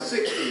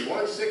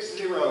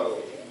160.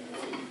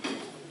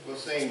 We'll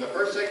sing the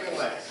first, second, and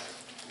last.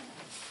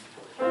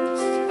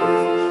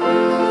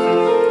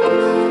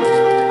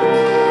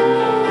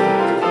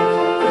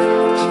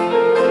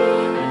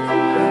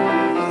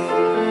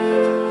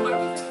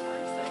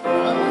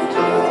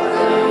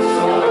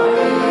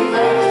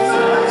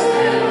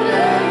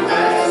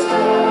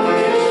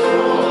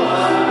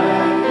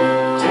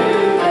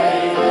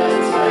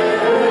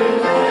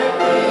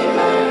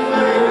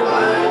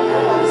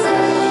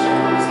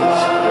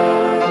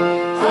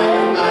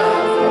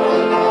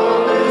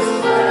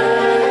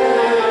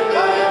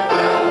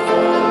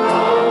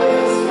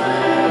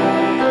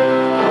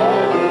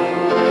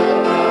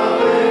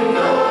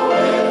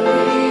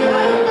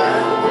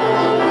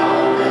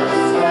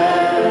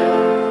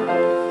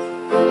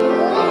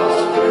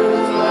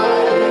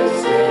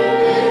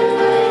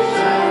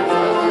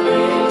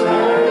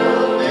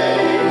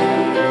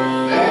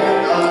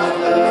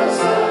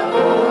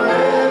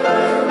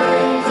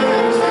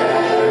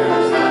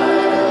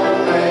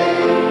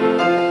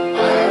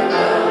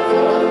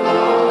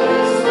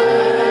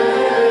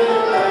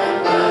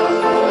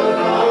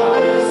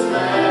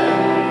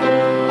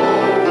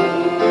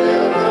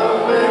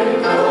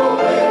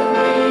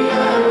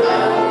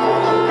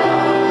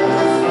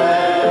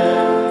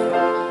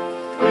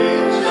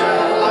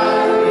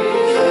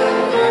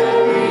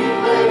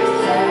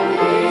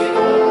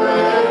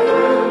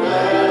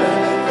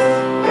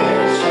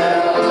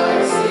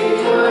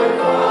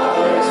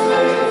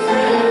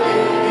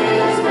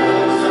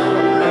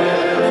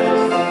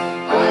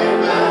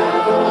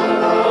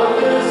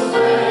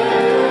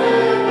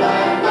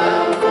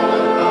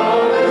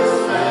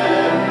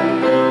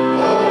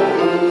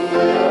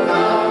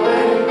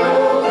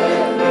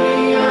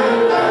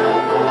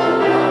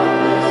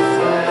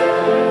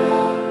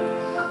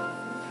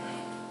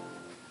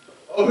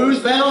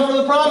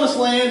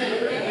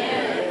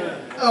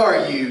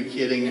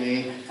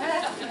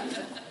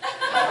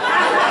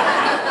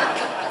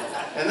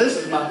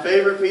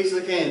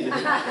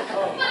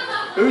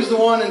 Who's the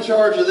one in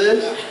charge of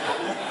this?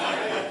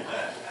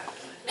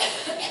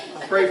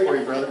 I'll pray for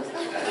you, brother.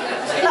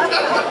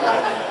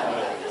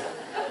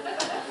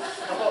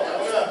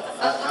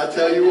 I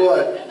tell you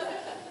what,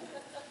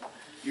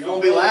 you're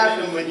going to be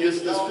laughing when you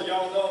just...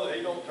 Y'all know that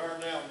he don't turn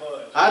down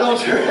much. I don't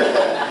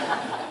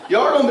turn...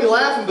 Y'all are going to be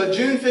laughing, but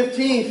June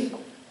 15th,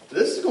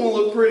 this is going to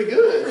look pretty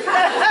good.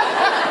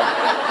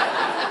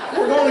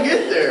 We're going to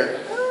get there.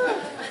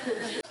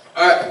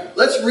 All right,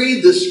 let's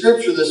read the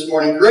scripture this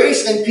morning.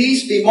 Grace and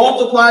peace be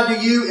multiplied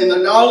to you in the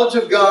knowledge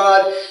of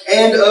God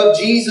and of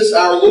Jesus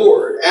our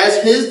Lord,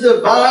 as His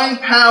divine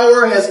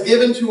power has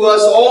given to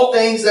us all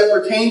things that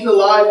pertain to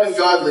life and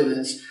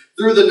godliness,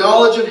 through the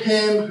knowledge of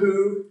Him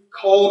who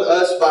called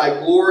us by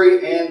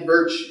glory and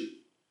virtue,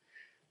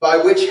 by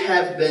which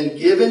have been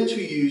given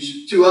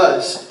to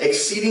us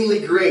exceedingly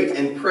great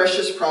and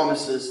precious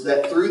promises,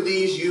 that through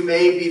these you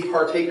may be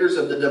partakers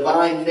of the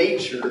divine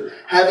nature,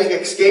 having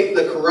escaped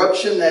the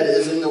corruption that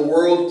is in the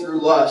world through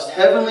lust.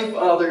 Heavenly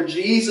Father,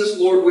 Jesus,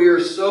 Lord, we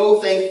are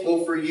so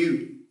thankful for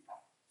you.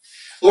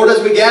 Lord,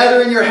 as we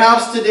gather in your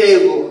house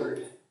today,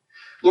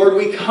 Lord,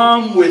 we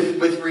come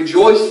with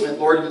rejoicement.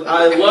 Lord,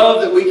 I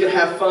love that we can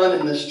have fun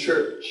in this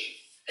church.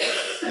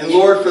 And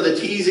Lord, for the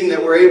teasing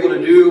that we're able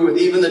to do with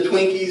even the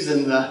Twinkies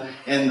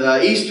and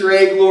the Easter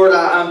egg, Lord,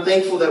 I'm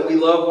thankful that we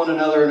love one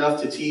another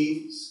enough to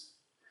tease.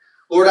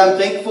 Lord, I'm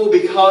thankful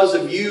because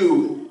of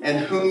you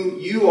and whom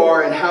you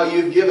are and how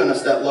you've given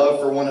us that love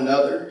for one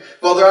another.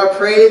 Father, I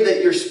pray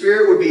that your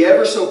Spirit would be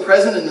ever so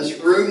present in this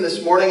room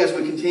this morning as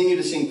we continue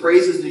to sing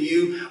praises to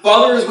you.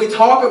 Father, as we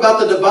talk about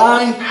the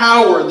divine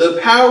power, the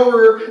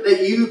power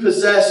that you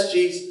possess,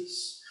 Jesus.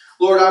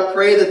 Lord, I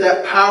pray that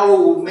that power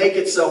will make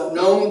itself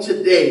known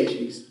today,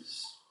 Jesus.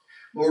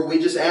 Lord, we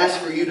just ask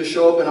for you to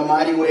show up in a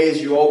mighty way as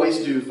you always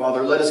do,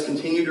 Father. Let us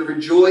continue to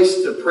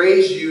rejoice, to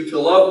praise you, to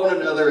love one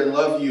another and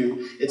love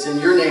you. It's in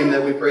your name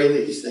that we pray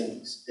these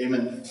things.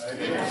 Amen.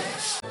 Amen.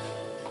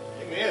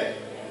 Amen.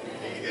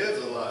 He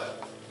is alive.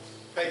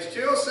 Page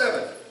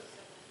 207.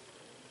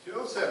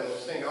 207, we'll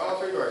sing all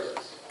three verses.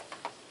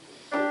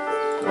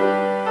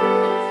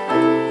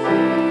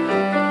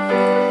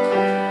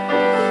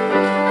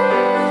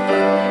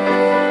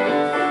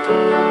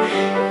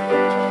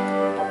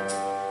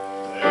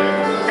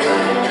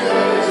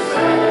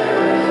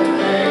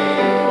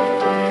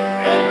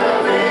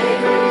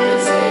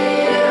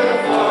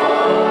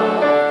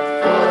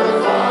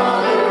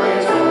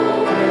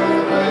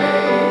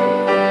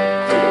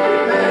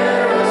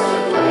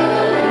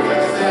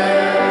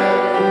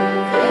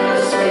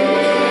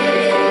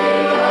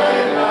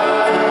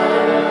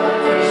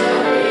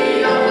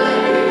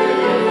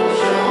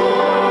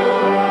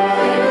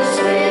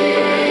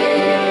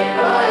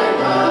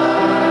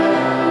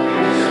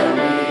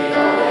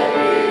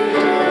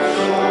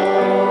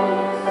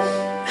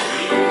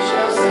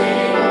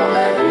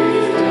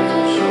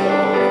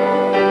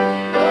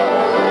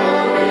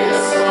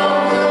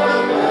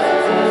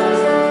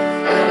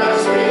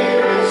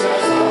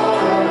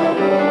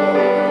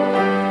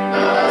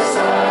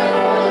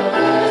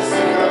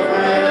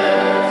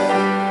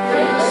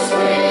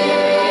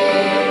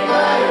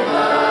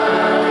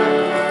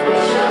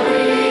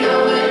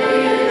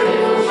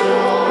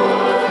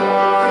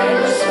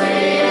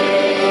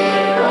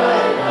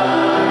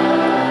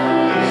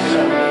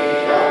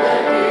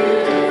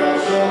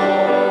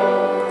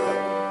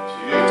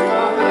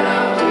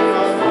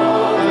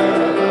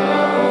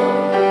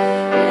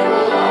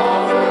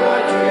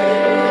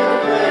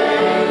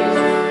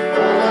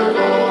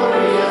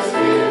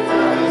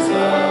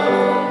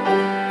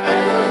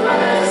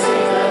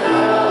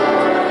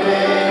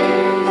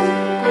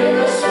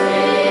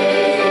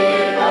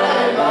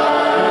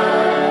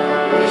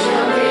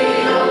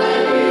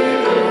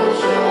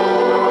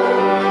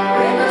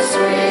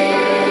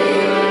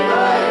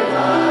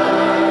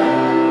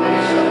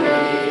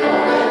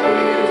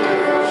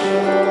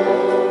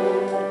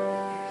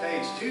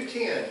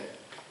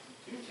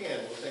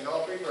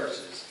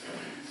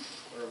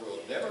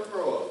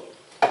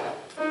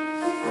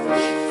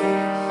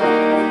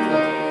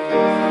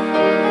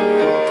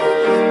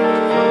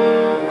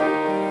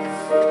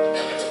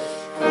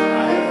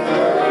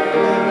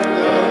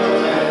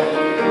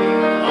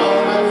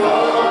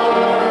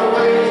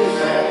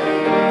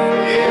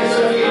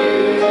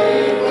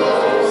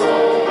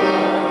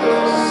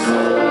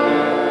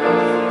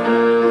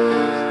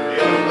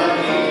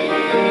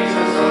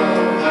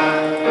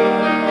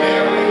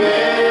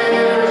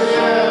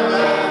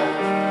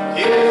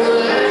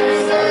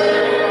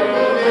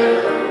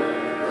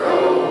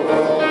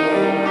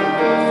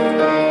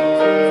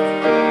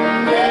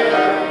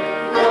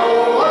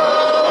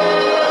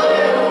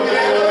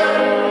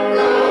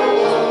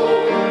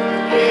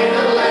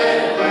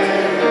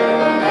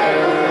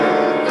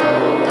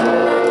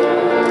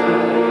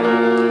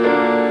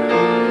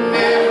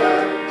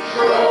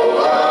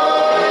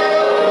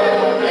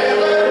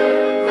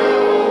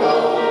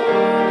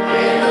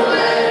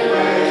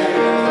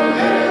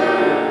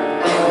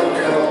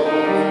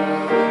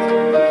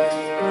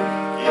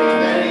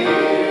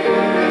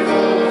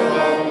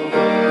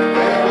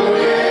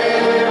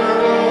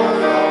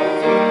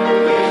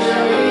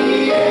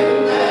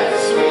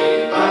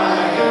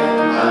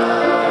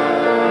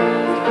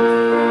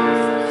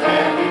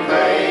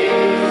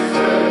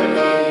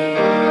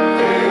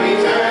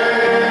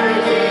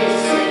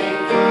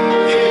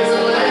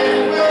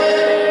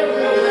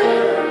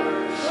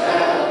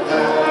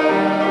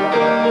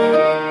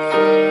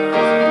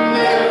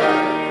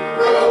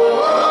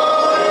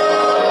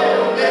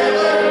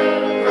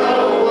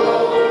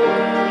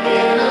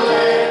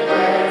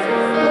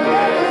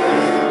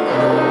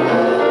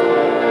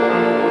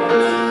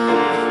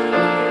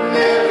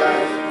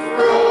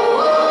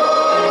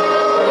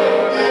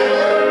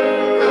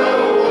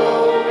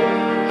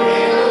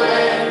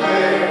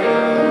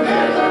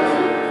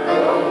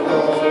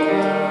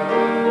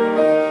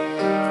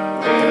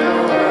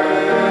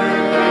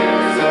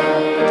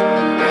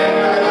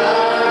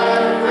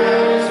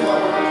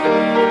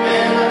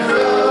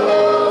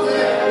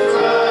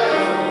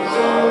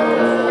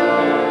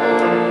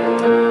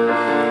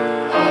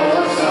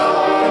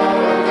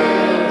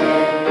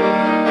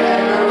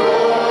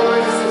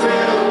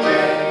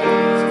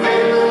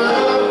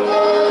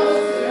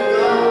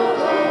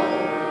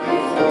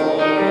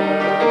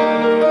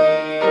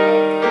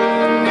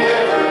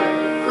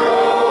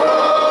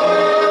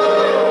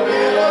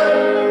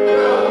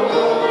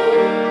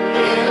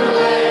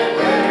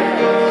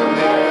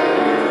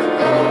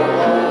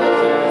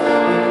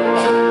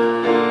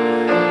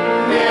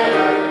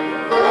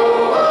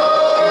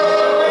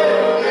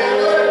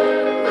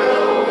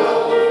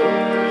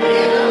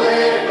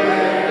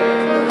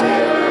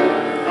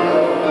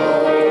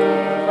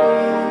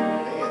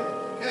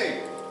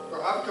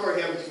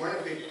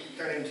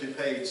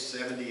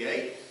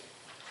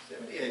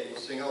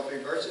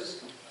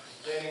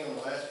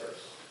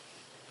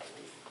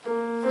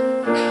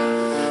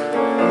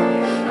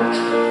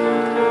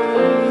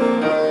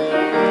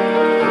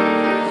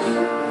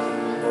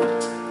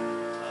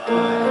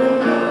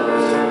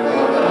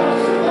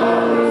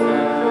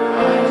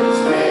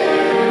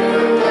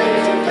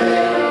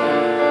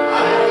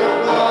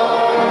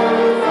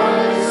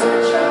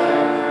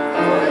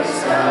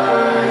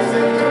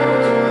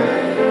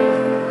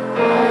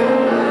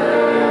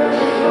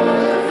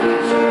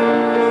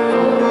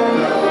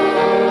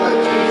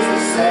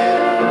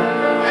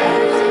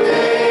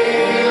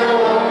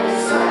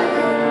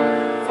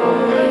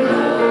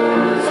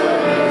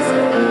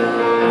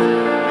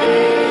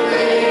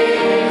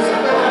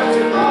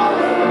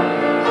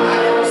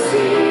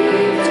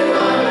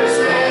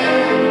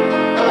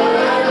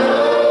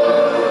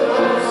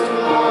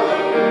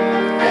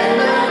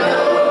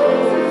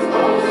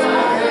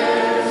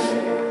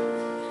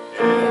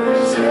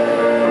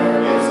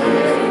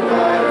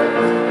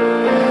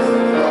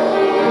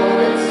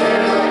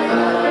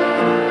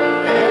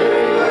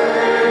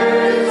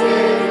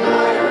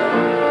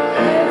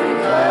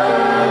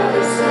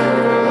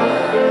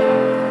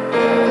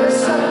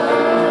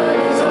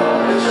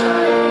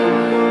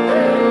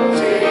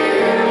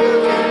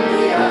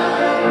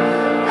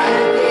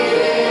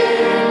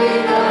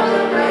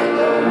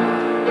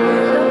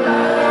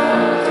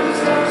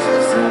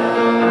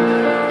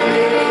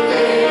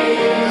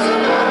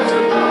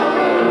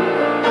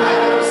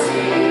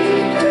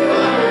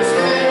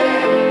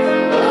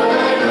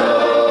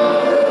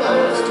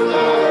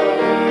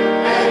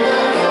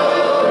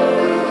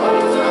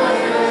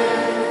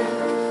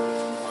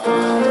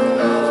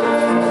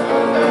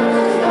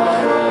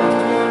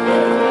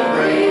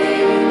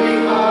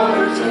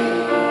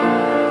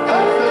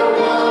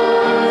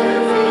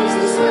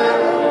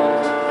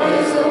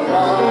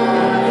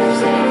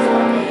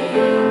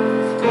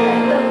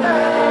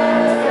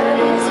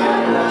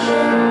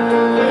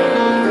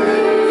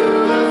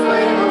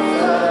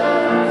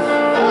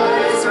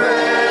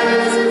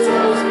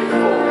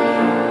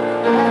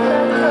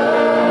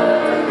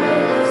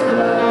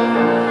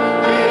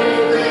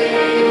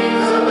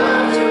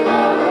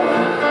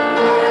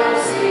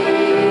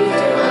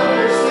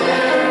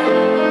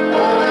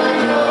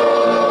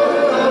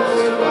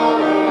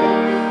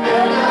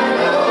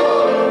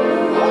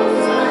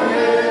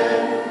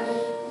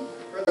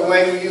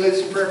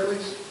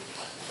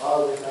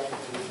 Father, we thank you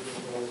for this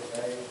Lord's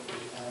day,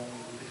 this time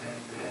we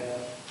come to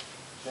have.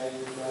 Change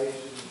your grace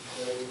and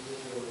praise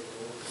this Lord,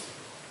 Lord.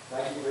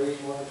 Thank you for each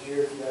one that's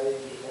here today.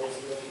 Just Lord,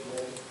 bless your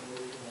blessing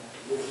for each one.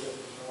 Give us a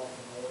strong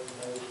and Lord,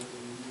 praise to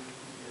you.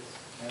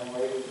 And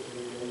wait to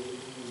be praised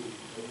to you.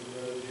 Thank you,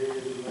 Brother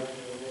Jerry, to learn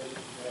your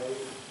message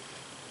today.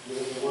 Give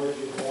us the words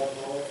you have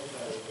for us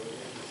today,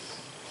 Lord.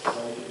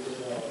 Praise you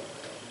to God.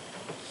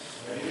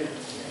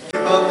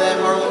 Above that,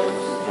 Harlan?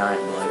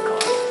 Giant blood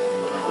clot.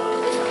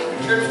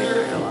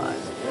 Scripture.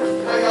 Realize.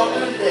 How y'all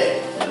doing today?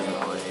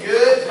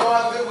 Good? Y'all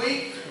have a good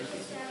week?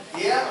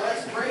 Yeah, well,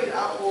 that's great. I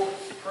will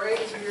pray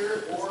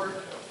here or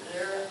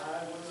there. I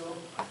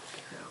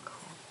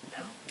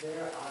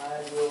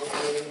will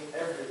pray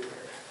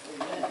everywhere.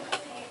 Amen.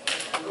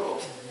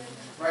 Cool.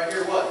 Right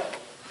here, what?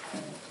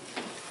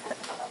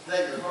 Is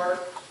that your heart?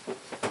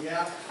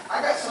 Yeah.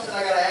 I got something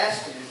I got to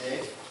ask you today.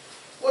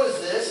 What is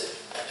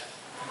this?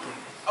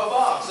 A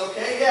box,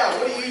 okay? Yeah,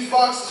 what do you use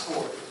boxes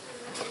for?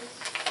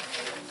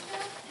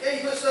 Yeah,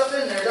 you put stuff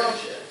in there,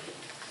 don't you?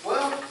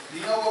 Well, do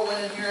you know what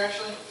went in here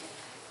actually?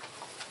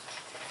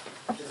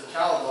 It's a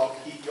child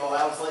lock to keep you all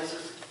out of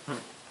places.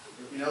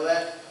 You know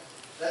that?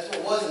 That's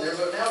what was in there,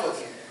 but now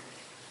what's in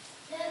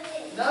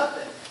there?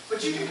 Nothing.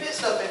 But you can fit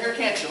stuff in here,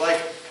 can't you? Like,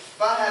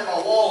 if I had my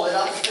wallet,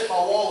 I can fit my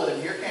wallet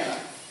in here, can't I?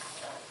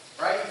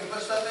 Right? You can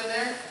put stuff in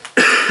there,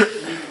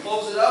 and you can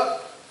close it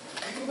up.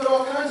 You can put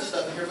all kinds of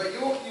stuff in here, but you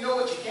know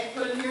what you can't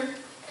put in here?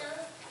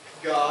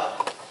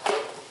 God.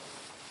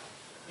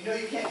 You know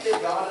you can't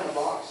fit God in a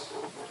box?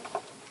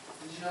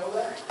 Did you know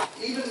that?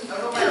 Even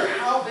no matter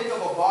how big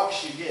of a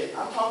box you get,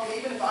 I'm talking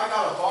even if I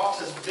got a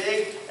box as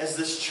big as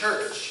this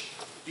church,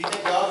 do you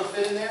think God would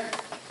fit in there?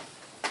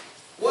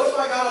 What if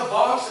I got a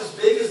box as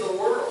big as the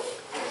world?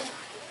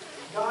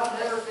 God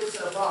never fits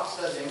in a box,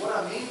 does he? And what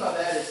I mean by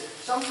that is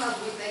sometimes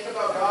we think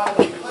about God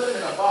and we put him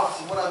in a box.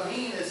 And what I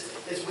mean is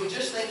we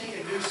just think he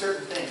can do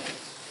certain things.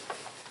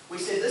 We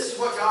say this is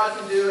what God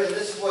can do and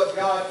this is what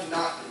God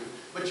cannot do.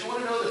 But you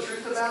want to know the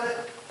truth about it?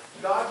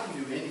 God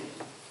can do anything.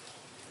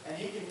 And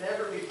he can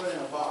never be put in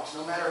a box.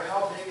 No matter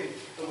how big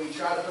we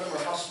try to put him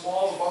or how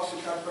small the box we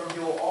try to put him,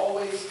 he will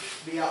always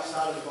be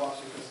outside of the box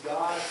because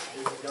God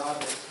is a God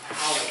that's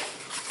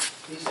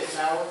powerful. Can you say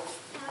power?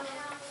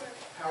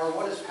 Power.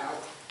 What is power?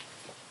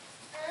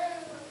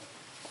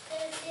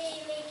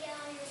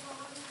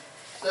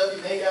 Stuff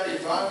you make out of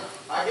your body.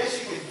 I guess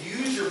you could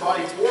use your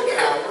body for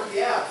power.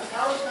 Yeah,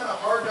 power is kind of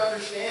hard to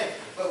understand.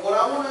 But what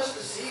I want us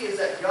to see is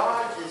that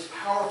God is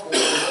powerful.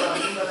 And what I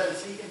mean by that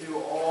is he can do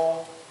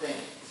all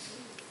things.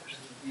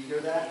 Do you hear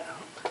that?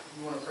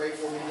 You want to pray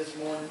for me this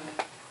morning?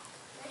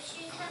 Your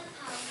shoes have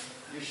power.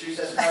 Your shoes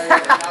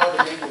have power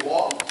to make you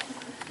walk.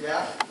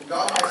 Yeah? Well,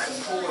 God has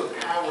some cooler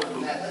power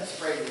than that. Let's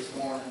pray this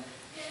morning.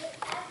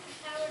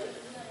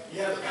 You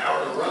have the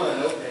power to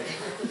run, okay.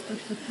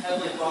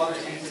 Heavenly Father,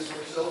 Jesus,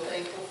 we're so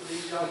thankful for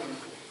these young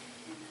people.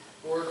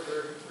 Lord,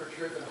 for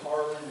Tripp and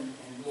Harlan,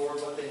 and Lord,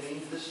 what they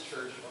mean to this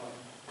church, Father.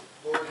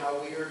 Lord,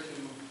 how we are to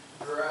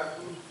grab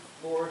them,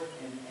 Lord,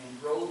 and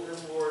grow them,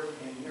 Lord,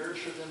 and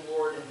nurture them,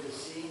 Lord, and to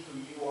see who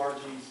you are,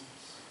 Jesus.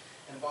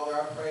 And Father,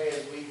 I pray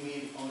as we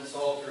meet on this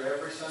altar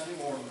every Sunday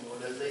morning,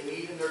 Lord, as they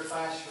meet in their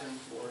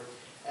classrooms, Lord,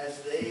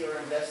 as they are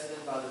invested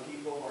in by the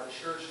people of our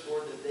church,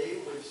 Lord, that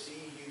they would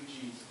see you,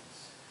 Jesus.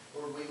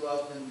 Lord, we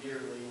love them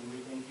dearly, and we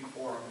thank you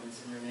for them.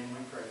 It's in your name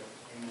we pray.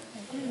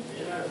 Amen.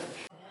 Amen.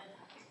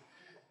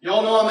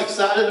 Y'all know I'm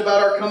excited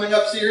about our Coming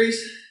Up series.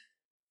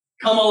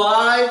 Come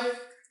Alive.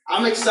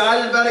 I'm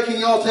excited about it. Can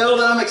y'all tell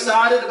that I'm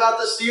excited about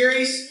this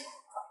series?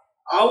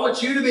 I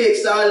want you to be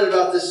excited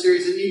about this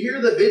series. And you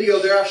hear the video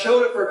there. I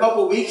showed it for a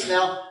couple of weeks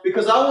now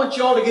because I want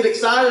y'all to get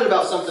excited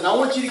about something. I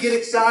want you to get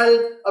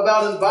excited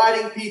about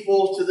inviting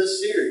people to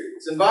this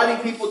series.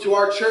 Inviting people to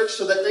our church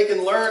so that they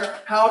can learn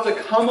how to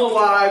come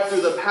alive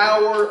through the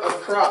power of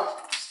Christ.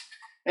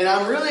 And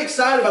I'm really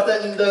excited about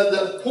that. And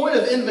the point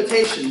of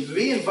invitation, to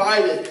be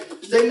invited,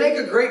 they make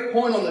a great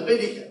point on the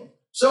video.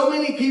 So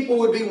many people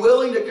would be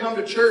willing to come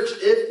to church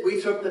if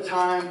we took the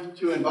time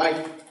to invite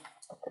them.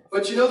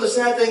 But you know, the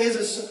sad thing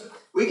is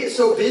we get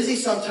so busy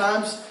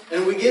sometimes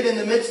and we get in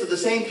the midst of the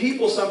same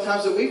people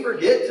sometimes that we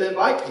forget to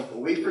invite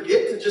people. We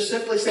forget to just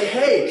simply say,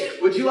 hey,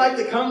 would you like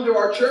to come to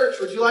our church?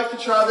 Would you like to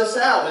try this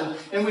out?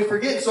 And we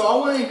forget. So I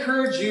want to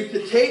encourage you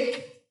to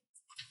take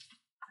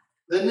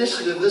the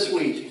initiative this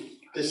week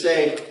to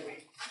say,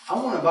 I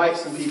want to invite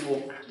some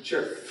people to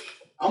church.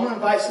 I want to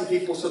invite some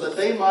people so that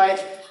they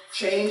might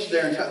change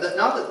their entire,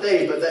 not that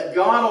they, but that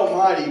God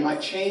Almighty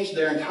might change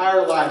their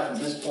entire life from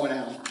this point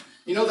out.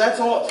 You know, that's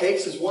all it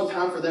takes is one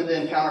time for them to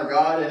encounter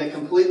God, and it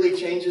completely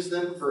changes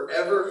them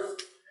forever.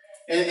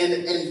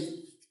 And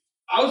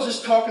I was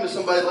just talking to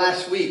somebody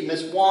last week,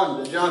 Miss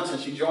Wanda Johnson.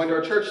 She joined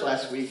our church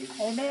last week.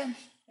 Amen.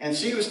 And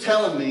she was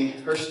telling me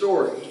her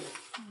story.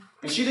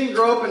 And she didn't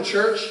grow up in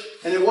church,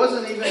 and it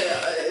wasn't even,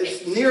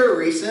 it's near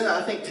recent,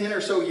 I think 10 or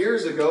so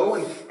years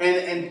ago,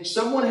 and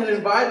someone had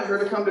invited her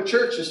to come to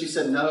church, and she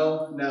said,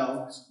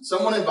 no.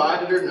 Someone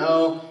invited her,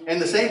 no.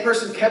 And the same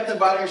person kept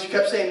inviting her, she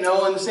kept saying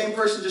no, and the same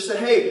person just said,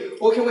 hey,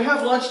 well, can we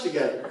have lunch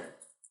together?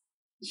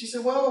 And she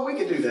said, well, we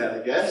could do that, I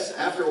guess.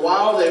 After a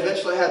while, they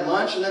eventually had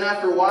lunch, and then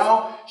after a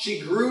while, she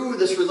grew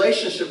this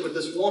relationship with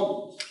this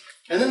woman.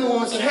 And then the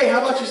woman said, hey,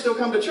 how about you still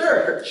come to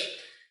church?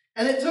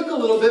 And it took a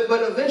little bit,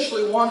 but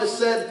eventually Wanda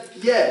said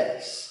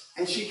yes.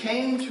 And she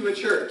came to a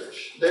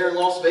church there in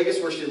Las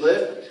Vegas where she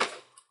lived.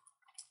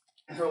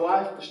 And her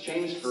life was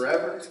changed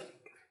forever.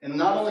 And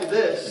not only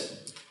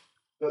this,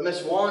 but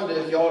Miss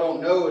Wanda, if y'all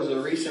don't know, is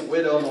a recent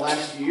widow in the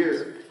last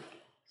year.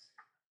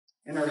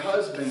 And her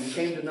husband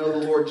came to know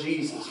the Lord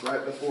Jesus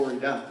right before he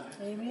died.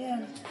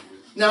 Amen.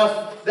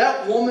 Now, if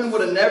that woman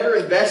would have never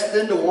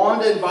invested into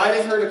Wanda,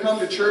 inviting her to come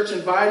to church,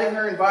 inviting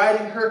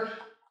her,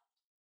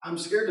 I'm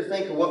scared to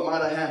think of what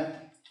might have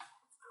happened.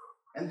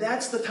 And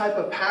that's the type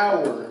of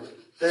power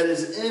that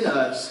is in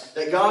us,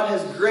 that God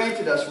has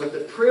granted us with,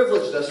 that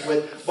privileged us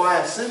with, by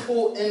a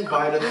simple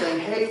invite of saying,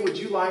 hey, would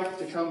you like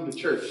to come to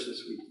church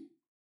this week?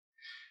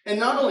 And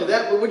not only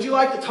that, but would you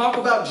like to talk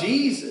about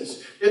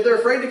Jesus? If they're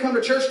afraid to come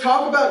to church,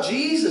 talk about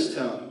Jesus to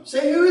them.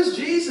 Say, who is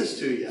Jesus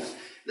to you?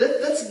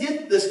 Let's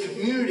get this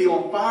community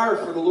on fire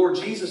for the Lord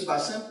Jesus by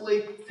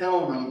simply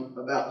telling them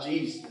about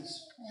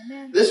Jesus.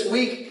 Amen. This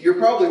week, you're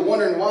probably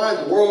wondering why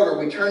in the world are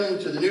we turning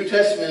to the New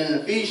Testament in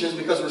Ephesians,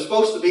 because we're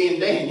supposed to be in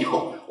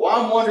Daniel. Well,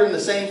 I'm wondering the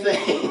same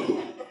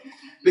thing.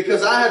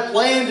 Because I had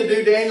planned to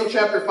do Daniel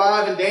chapter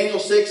 5 and Daniel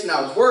 6, and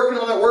I was working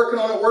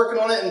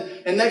on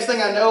it, and next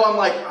thing I know, I'm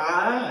like,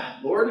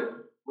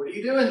 Lord, what are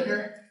you doing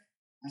here?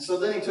 And so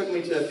then he took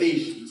me to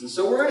Ephesians. And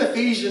so we're in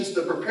Ephesians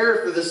to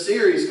prepare for this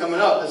series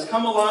coming up, this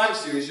Come Alive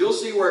series. You'll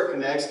see where it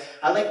connects.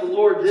 I think the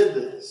Lord did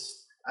this.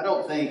 I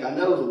know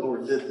the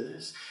Lord did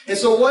this. And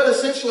so what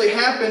essentially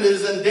happened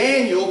is in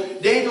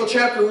Daniel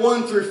chapter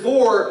 1 through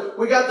 4,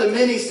 we got the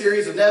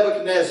mini-series of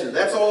Nebuchadnezzar.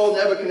 That's all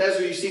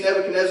Nebuchadnezzar. You see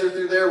Nebuchadnezzar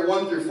through there,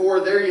 1 through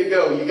 4. There you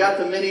go. You got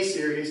the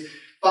mini-series.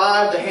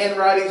 5, the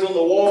handwritings on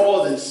the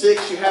wall. Then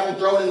 6, you have them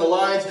thrown in the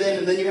lion's den.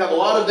 And then you have a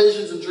lot of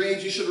visions and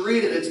dreams. You should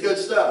read it. It's good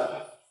stuff.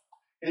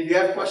 And if you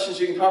have questions,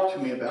 you can talk to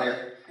me about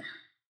it.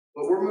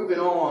 But we're moving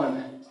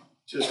on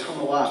to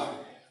Come Alive.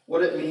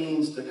 What it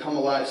means to come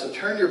alive. So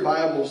turn your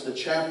Bibles to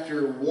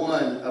chapter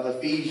 1 of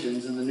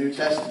Ephesians in the New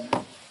Testament.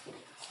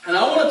 And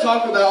I want to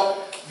talk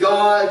about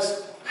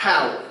God's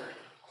power.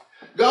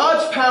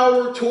 God's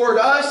power toward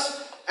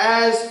us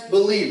as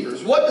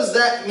believers. What does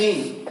that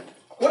mean?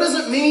 What does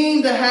it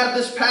mean to have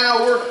this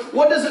power?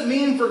 What does it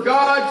mean for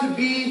God to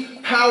be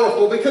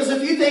powerful? Because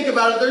if you think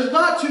about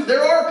it,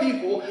 there are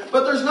people,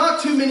 but there's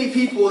not too many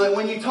people that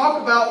when you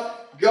talk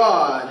about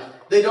God,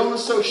 they don't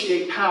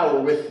associate power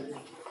with Him.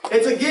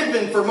 It's a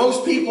given for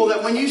most people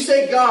that when you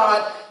say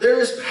God, there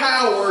is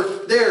power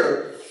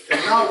there.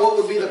 If not, what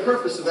would be the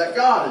purpose of that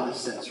God in a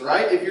sense,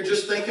 right? If you're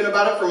just thinking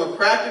about it from a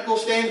practical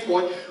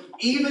standpoint,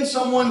 even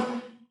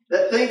someone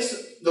that thinks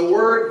the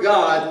word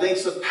God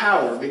thinks of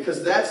power,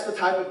 because that's the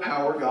type of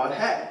power God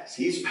has.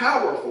 He's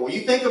powerful.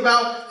 You think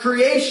about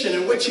creation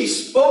in which He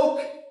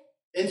spoke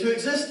into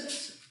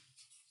existence.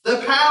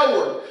 The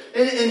power.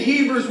 In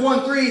Hebrews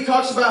 1:3, he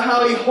talks about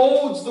how He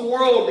holds the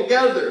world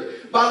together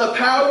by the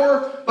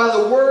power, by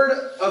the word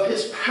of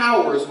His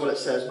power is what it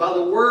says. By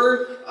the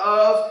word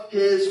of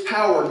His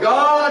power.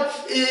 God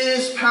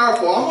is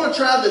powerful. I want to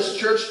try this,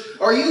 church.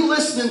 Are you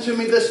listening to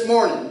me this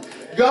morning?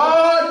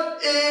 God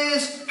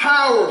is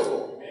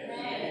powerful.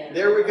 Amen.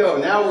 There we go.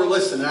 Now we're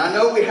listening. I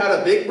know we had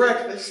a big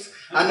breakfast.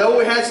 I know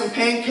we had some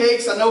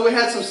pancakes. I know we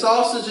had some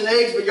sausage and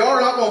eggs, but y'all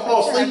are not going to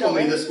fall asleep on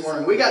me this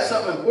morning. We got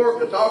something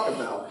important to talk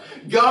about.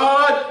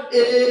 God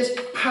is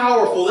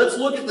powerful. Let's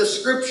look at the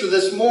scripture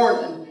this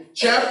morning.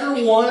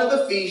 Chapter 1 of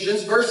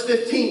Ephesians, verse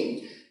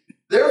 15.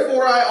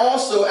 Therefore I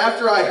also,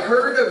 after I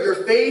heard of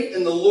your faith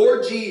in the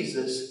Lord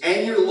Jesus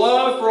and your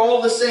love for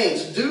all the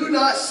saints, do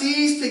not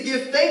cease to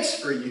give thanks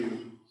for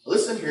you.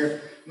 Listen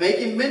here.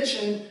 Making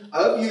mention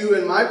of you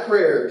in my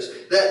prayers,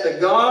 that the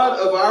God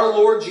of our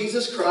Lord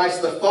Jesus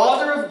Christ, the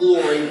Father of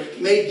glory,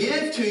 may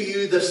give to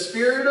you the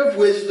spirit of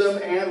wisdom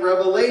and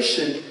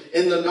revelation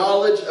in the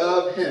knowledge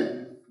of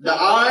Him, the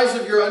eyes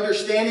of your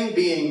understanding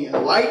being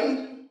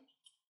enlightened,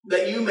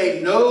 that you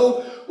may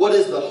know what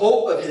is the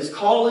hope of His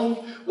calling,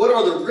 what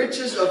are the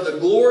riches of the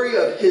glory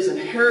of His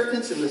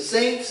inheritance in the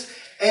saints,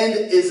 and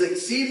is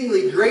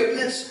exceedingly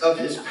greatness of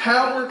His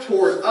power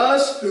toward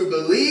us who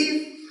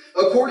believe,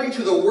 according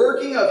to the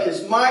working of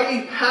His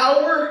mighty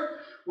power,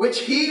 which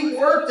He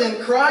worked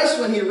in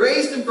Christ when He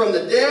raised Him from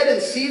the dead and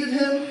seated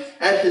Him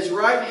at His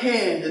right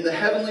hand in the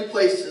heavenly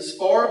places,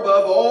 far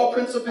above all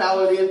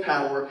principality and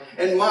power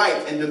and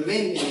might and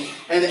dominion,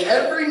 and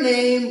every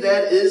name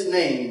that is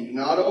named,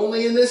 not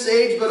only in this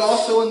age, but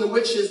also in the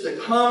which is to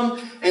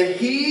come. And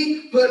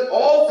He put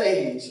all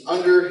things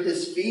under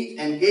His feet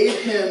and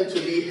gave Him to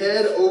be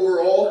head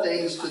over all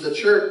things to the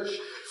church,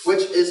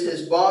 which is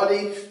His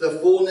body, the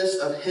fullness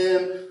of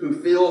Him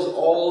who fills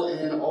all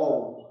in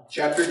all.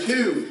 Chapter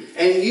 2,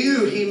 and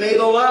you He made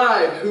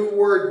alive, who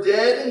were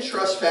dead in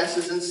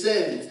trespasses and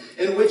sins,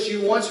 in which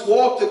you once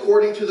walked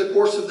according to the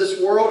course of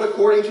this world,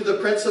 according to the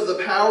prince of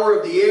the power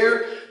of the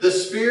air, the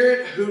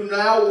spirit who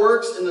now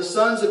works in the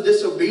sons of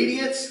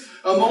disobedience,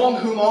 among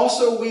whom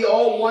also we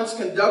all once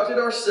conducted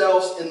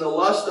ourselves in the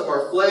lust of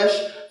our flesh,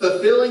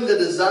 fulfilling the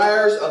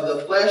desires of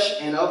the flesh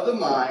and of the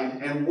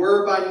mind, and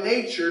were by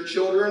nature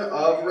children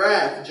of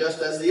wrath,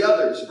 just as the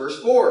others.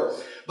 Verse 4.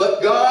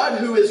 But God,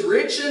 who is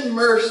rich in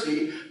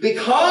mercy,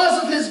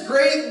 because of his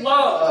great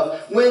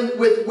love,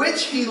 with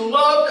which he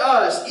loved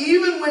us,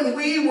 even when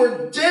we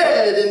were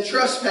dead in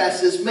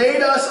trespasses,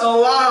 made us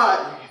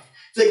alive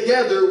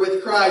together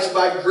with Christ.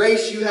 By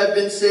grace you have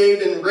been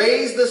saved, and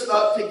raised us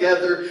up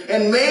together,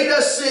 and made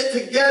us sit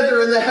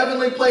together in the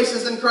heavenly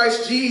places in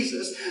Christ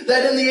Jesus,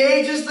 that in the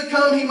ages to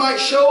come he might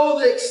show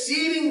the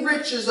exceeding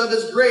riches of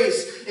his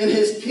grace in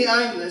his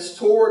kindness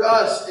toward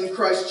us in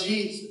Christ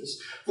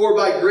Jesus. For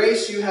by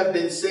grace you have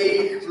been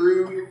saved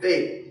through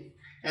faith,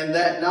 and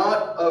that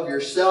not of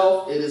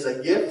yourself, it is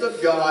a gift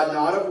of God,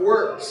 not of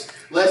works,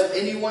 lest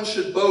anyone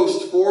should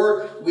boast.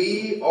 For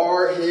we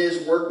are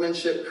his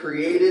workmanship,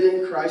 created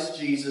in Christ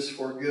Jesus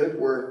for good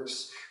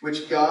works,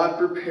 which God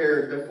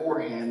prepared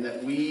beforehand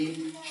that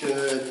we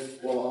should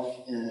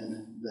walk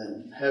in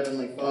them.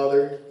 Heavenly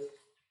Father,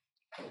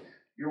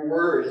 your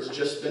word has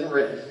just been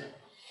read.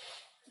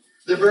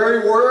 The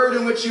very word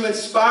in which you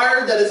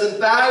inspired, that is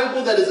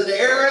invaluable, that is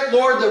inerrant,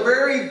 Lord, the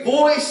very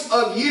voice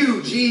of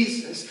you,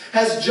 Jesus,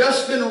 has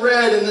just been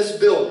read in this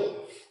building.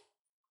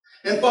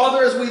 And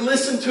Father, as we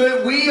listen to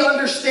it, we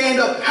understand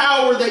a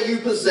power that you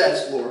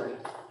possess, Lord.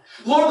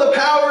 Lord, the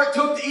power it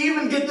took to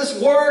even get this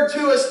word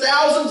to us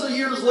thousands of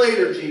years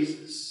later,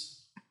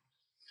 Jesus.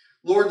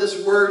 Lord,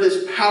 this word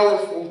is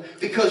powerful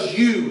because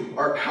you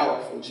are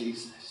powerful,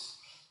 Jesus.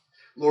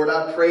 Lord,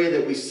 I pray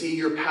that we see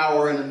your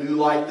power in a new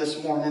light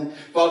this morning.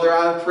 Father,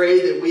 I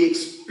pray that we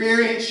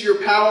experience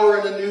your power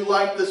in a new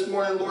light this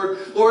morning, Lord.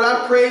 Lord,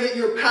 I pray that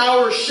your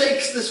power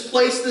shakes this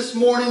place this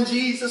morning,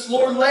 Jesus.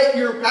 Lord, let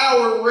your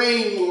power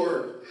reign,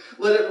 Lord.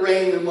 Let it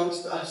reign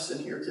amongst us in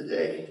here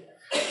today.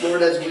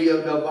 Lord, as we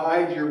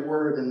abide your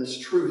word and this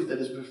truth that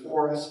is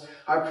before us,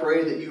 I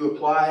pray that you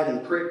apply it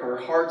and prick our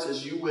hearts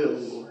as you will,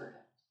 Lord.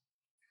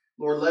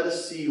 Lord, let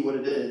us see what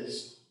it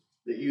is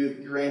that you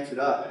have granted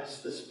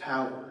us, this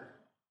power.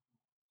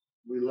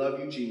 We love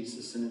you,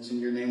 Jesus, and it's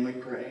in your name we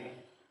pray.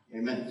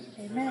 Amen.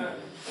 Amen.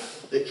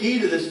 The key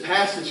to this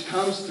passage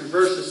comes through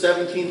verses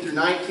 17 through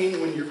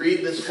 19. When you read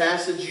this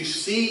passage, you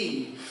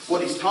see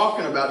what he's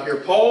talking about here.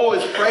 Paul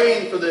is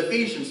praying for the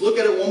Ephesians. Look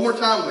at it one more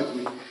time with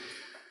me.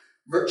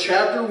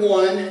 Chapter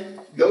 1,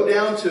 go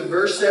down to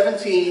verse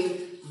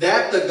 17.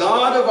 That the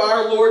God of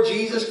our Lord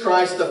Jesus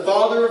Christ, the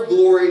Father of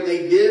glory,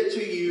 may give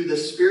to you the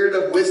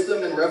spirit of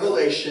wisdom and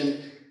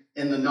revelation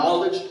in the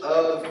knowledge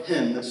of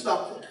him. Let's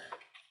stop there.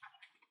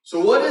 So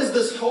what is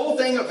this whole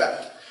thing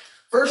about?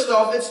 First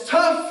off, it's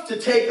tough to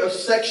take a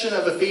section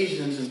of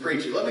Ephesians and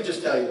preach it. Let me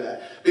just tell you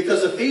that.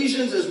 Because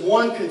Ephesians is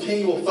one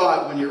continual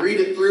thought. When you read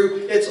it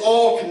through, it's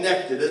all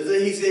connected.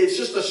 It's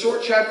just a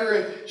short chapter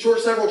and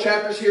several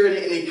chapters here, and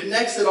he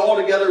connects it all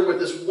together with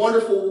this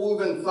wonderful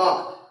woven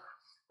thought.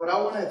 But I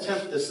want to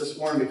attempt this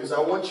morning because I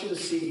want you to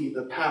see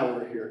the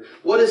power here.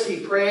 What is he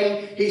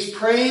praying? He's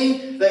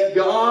praying that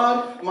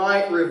God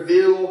might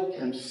reveal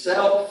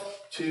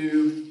himself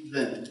to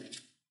them.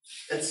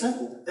 It's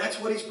simple. That's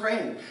what he's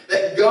praying.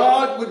 That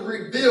God would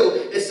reveal.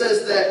 It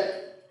says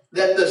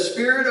that the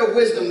spirit of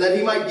wisdom, that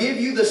he might give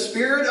you the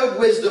spirit of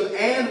wisdom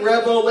and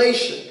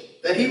revelation,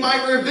 that he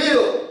might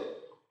reveal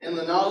in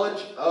the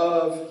knowledge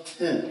of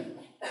him.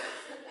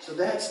 So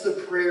that's the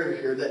prayer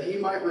here, that he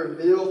might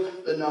reveal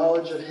the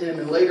knowledge of him.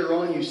 And later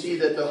on you see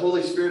that the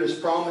Holy Spirit has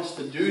promised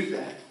to do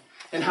that,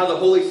 and how the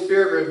Holy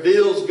Spirit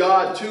reveals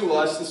God to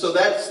us. And so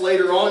that's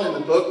later on in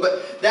the book,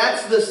 but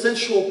that's the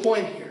central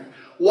point here.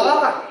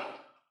 Why?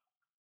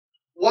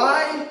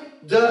 Why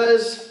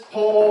does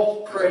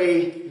Paul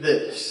pray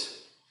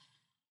this?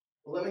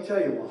 Well, let me tell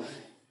you why.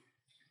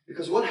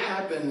 Because what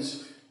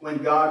happens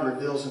when God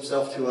reveals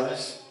himself to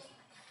us?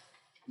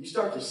 You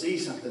start to see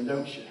something,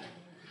 don't you?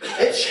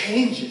 It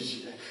changes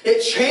you.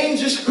 It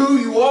changes who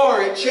you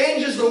are. It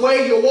changes the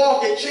way you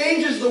walk. It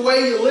changes the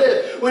way you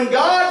live. When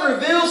God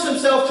reveals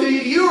himself to you,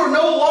 you are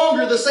no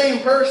longer the same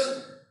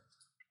person.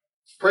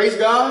 Praise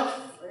God.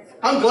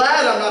 I'm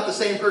glad I'm not the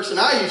same person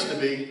I used to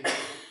be.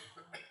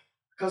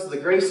 Because of the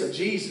grace of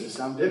Jesus,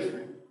 I'm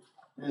different.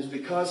 And it's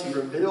because he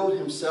revealed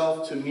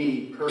himself to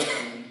me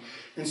personally.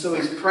 And so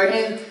he's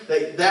praying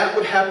that that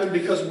would happen,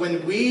 because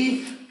when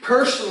we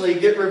personally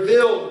get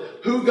revealed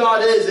who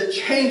God is, it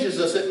changes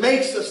us. It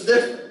makes us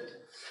different.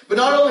 But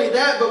not only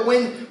that, but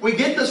when we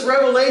get this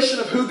revelation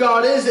of who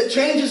God is, it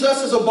changes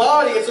us as a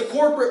body. It's a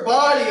corporate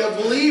body of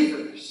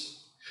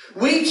believers.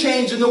 We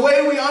change in the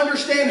way we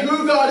understand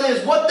who God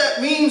is, what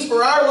that means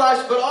for our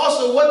lives, but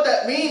also what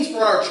that means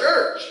for our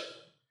church.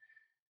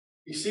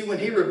 You see, when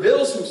he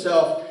reveals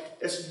himself,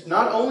 it's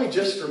not only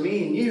just for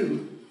me and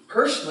you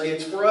personally,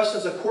 it's for us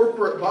as a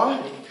corporate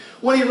body.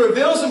 When he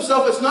reveals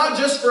himself, it's not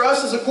just for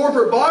us as a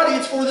corporate body,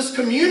 it's for this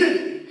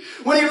community.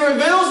 When he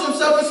reveals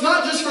himself, it's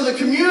not just for the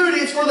community,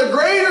 it's for the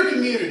greater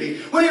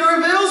community. When he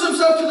reveals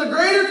himself to the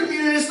greater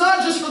community, it's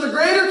not just for the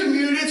greater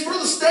community, it's for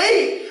the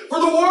state, for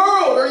the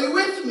world. Are you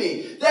with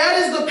me? That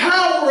is the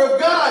power of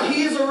God.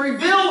 He is a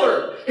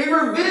revealer. He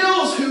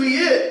reveals who he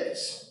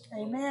is.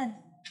 Amen.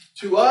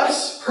 To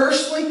us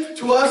personally,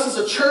 to us as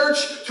a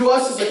church, to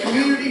us as a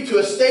community, to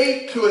a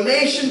state, to a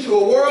nation, to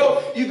a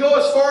world. You go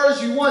as far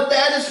as you want.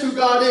 That is who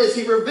God is.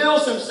 He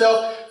reveals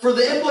himself for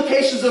the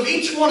implications of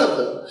each one of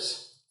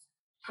those.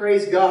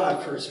 Praise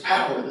God for his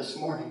power this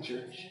morning,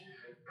 church.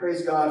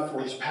 Praise God for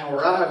his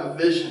power. I have a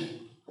vision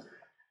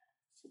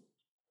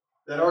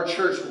that our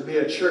church will be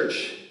a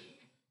church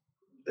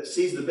that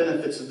sees the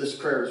benefits of this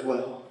prayer as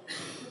well.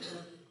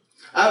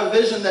 I have a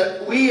vision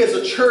that we as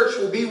a church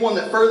will be one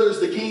that furthers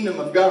the kingdom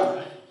of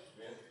God.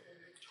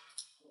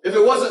 If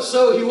it wasn't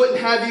so, he wouldn't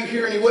have you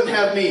here and he wouldn't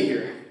have me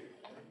here.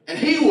 And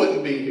he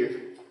wouldn't be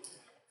here.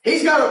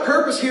 He's got a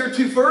purpose here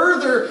to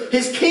further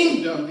his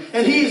kingdom,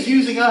 and he is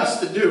using us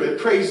to do it.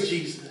 Praise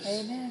Jesus.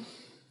 Amen.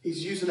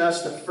 He's using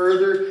us to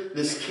further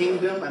this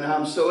kingdom, and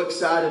I'm so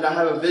excited. I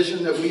have a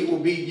vision that we will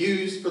be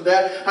used for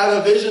that. I have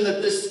a vision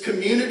that this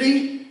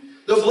community,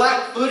 the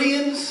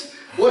Blackfootians,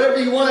 whatever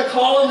you want to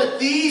call them, that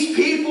these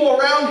people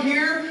around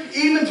here,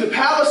 even to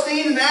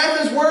Palestine and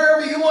Athens,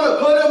 wherever you want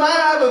to put them, I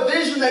have a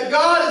vision that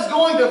God is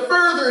going to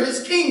further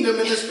his kingdom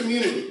in this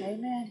community.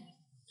 Amen.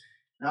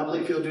 And I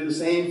believe he'll do the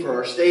same for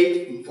our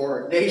state and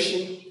for our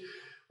nation.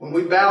 When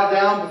we bow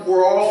down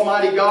before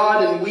Almighty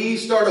God and we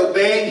start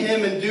obeying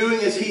him and doing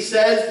as he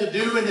says to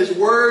do in his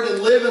word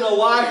and living a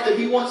life that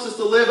he wants us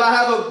to live, I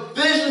have a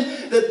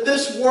vision that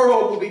this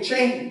world will be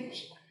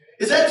changed.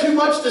 Is that too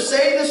much to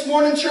say this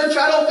morning, church?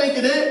 I don't think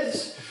it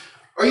is.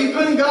 Are you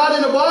putting God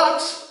in a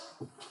box?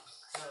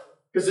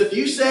 Because if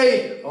you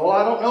say, oh,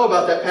 I don't know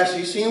about that, Pastor.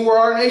 You've seen where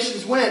our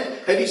nations went.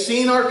 Have you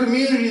seen our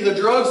community, the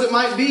drugs that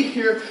might be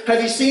here?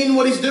 Have you seen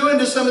what he's doing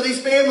to some of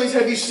these families?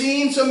 Have you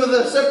seen some of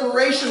the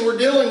separation we're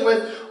dealing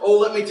with? Oh,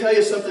 let me tell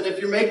you something. If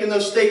you're making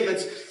those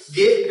statements,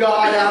 get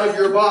God out of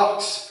your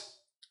box.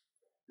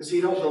 Because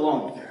he don't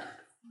belong there.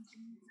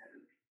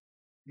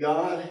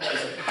 God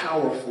is a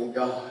powerful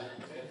God.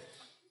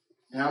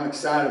 And I'm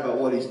excited about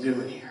what he's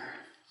doing here.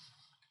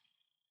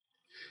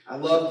 I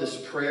love this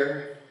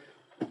prayer.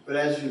 But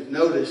as you've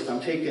noticed, I'm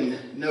taking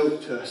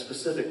note to a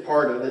specific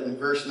part of it in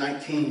verse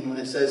 19 when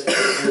it says,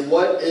 and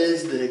what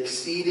is the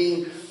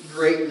exceeding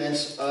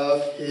greatness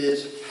of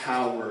his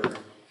power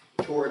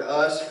toward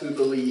us who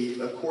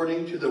believe,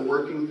 according to the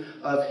working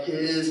of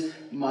his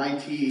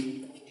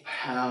mighty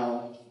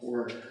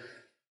power.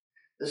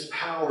 This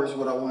power is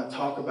what I want to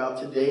talk about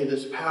today.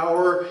 This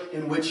power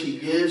in which he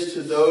gives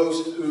to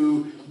those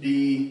who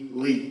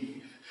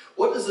believe.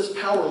 What does this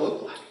power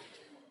look like?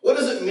 What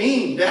does it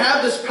mean to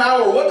have this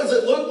power? What does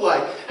it look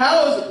like?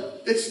 How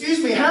is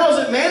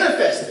it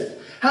manifested?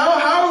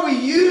 How do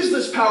we use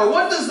this power?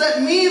 What does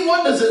that mean?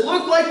 What does it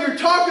look like? You're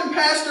talking,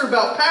 Pastor,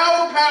 about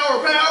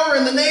power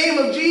in the name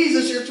of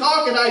Jesus. You're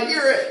talking, I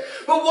hear it.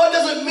 But what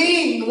does it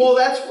mean? Well,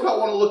 that's what I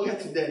want to look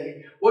at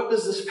today. What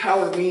does this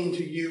power mean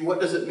to you? What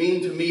does it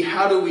mean to me?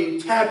 How do we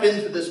tap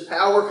into this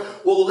power?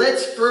 Well,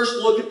 let's first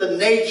look at the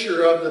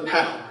nature of the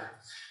power.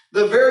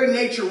 The very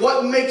nature,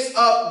 what makes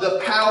up the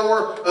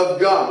power of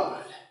God?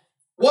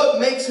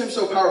 What makes him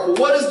so powerful?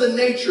 What is the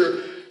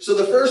nature? So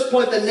the first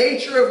point, the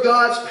nature of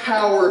God's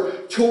power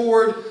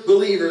toward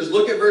believers.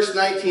 Look at verse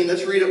 19.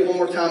 Let's read it one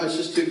more time. It's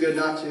just too good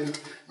not to.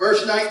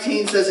 Verse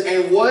 19 says,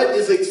 and what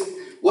is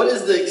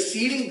the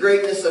exceeding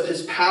greatness of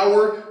his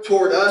power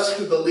toward us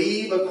who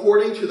believe,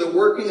 according to the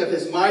working of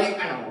his mighty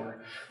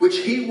power, which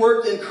he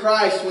worked in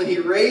Christ when he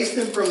raised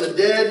him from the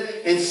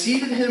dead and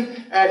seated him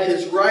at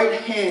his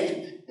right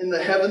hand in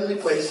the heavenly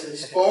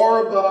places,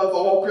 far above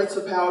all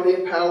principality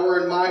and power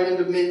and might and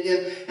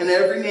dominion, and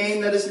every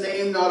name that is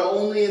named, not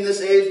only in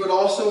this age, but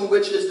also in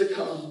which is to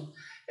come.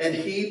 And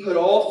he put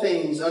all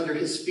things under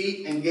his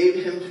feet and gave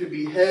him to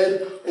be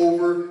head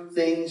over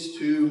things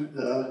to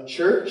the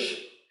church,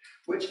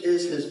 which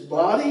is his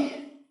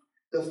body,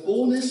 the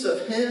fullness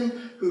of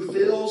him who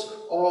fills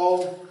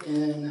all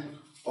in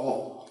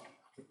all.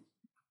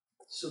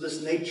 So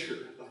this nature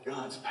of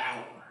God's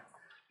power.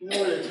 You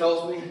know what it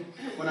tells me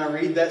when I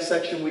read that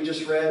section we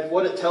just read?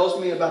 What it tells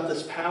me about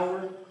this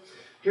power?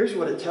 Here's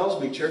what it tells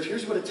me, church.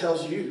 Here's what it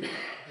tells you.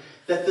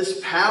 That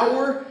this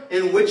power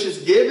in which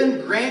is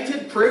given,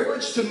 granted,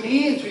 privilege to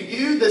me and to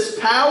you, this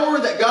power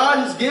that God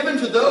has given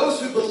to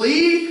those who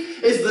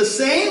believe is the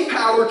same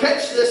power,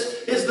 catch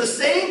this, is the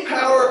same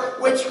power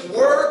which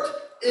worked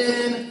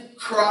in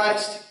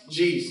Christ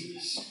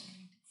Jesus.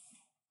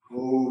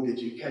 Oh, did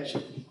you catch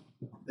it?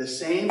 The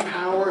same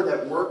power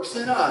that works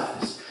in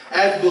us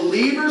as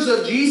believers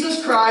of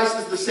Jesus Christ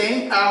is the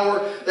same power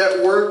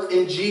that worked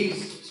in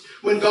Jesus.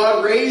 When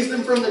God raised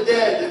him from the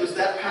dead, it was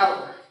that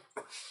power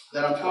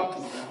that I'm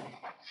talking about.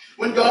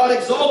 When God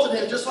exalted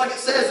him, just like it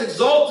says,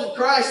 exalted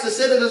Christ to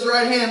sit at his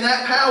right hand,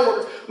 that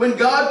power. When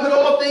God put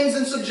all things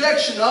in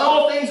subjection,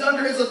 all things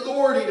under his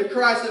authority to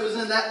Christ, it was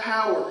in that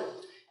power.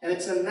 And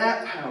it's in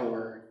that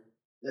power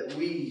that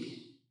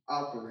we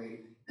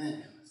operate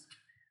in.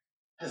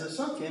 Has it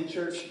sunk in,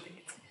 church?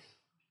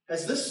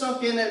 Has this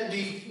sunk in?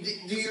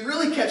 Do you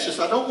really catch this?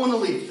 I don't want to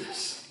leave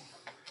this.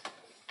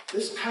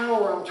 This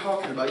power I'm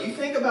talking about. You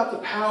think about the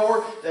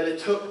power that it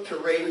took to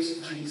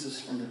raise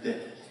Jesus from the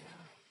dead.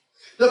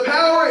 The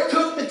power it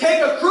took to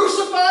take a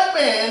crucified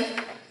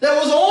man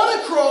that was on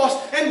a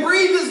cross and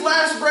breathed his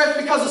last breath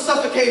because of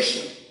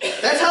suffocation.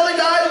 That's how they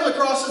died on the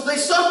cross, is they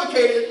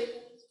suffocated.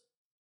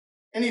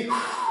 And he,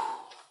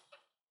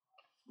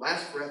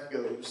 last breath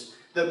goes.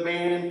 The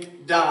man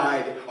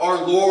died.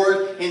 Our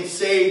Lord and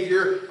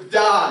Savior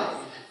died.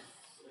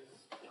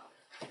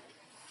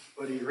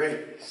 But he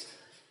raised.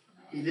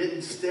 He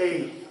didn't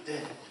stay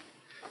dead.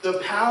 The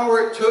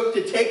power it took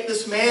to take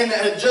this man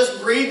that had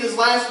just breathed his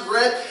last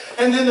breath,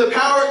 and then the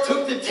power it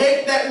took to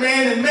take that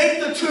man and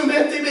make the tomb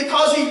empty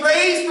because he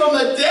raised from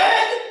the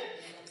dead.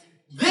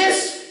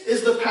 This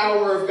is the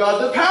power of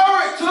God. The power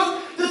it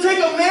took to take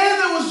a man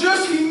that was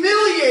just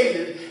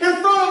humiliated in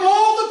front of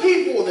all the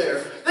people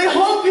there. They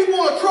hung people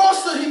on a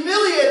cross to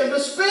humiliate him, to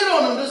spit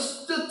on him,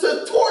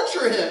 to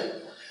torture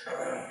him.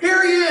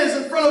 Here he is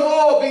in front of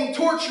all being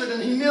tortured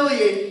and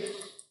humiliated.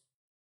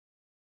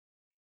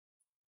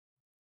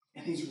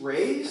 And he's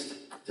raised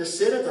to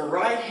sit at the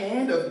right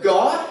hand of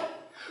God.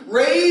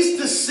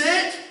 Raised to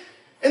sit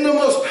in the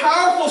most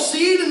powerful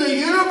seat in the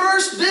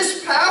universe.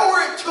 This power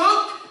it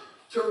took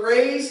to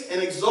raise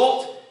and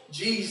exalt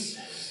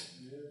Jesus.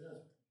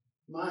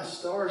 My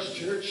stars,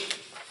 church.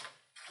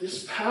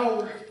 This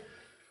power.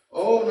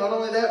 Oh, not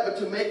only that, but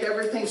to make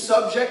everything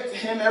subject to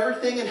him.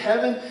 Everything in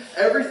heaven,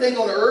 everything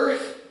on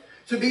earth.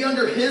 To be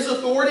under his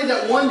authority,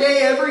 that one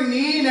day every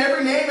knee and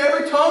every name,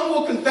 every tongue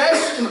will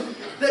confess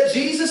that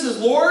Jesus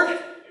is Lord.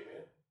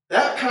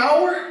 That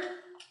power,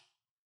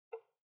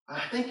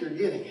 I think you're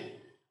getting it.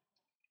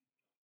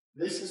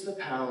 This is the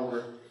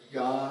power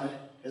God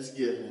has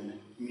given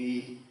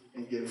me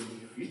and given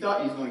you. You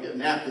thought you was going to get a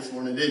nap this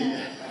morning, didn't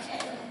you?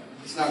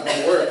 It's not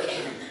going to work.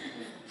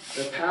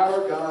 The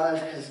power God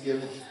has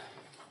given.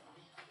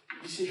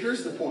 You see,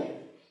 here's the point.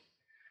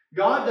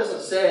 God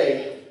doesn't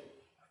say,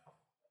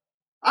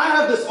 I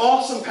have this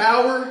awesome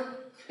power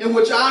in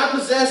which I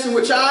possess, in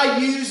which I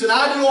use, and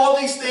I do all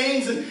these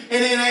things, and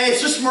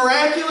it's just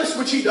miraculous,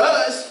 which he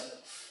does.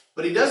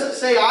 But he doesn't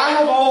say, I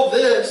have all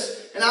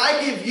this, and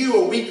I give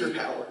you a weaker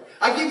power.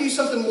 I give you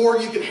something more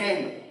you can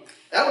handle.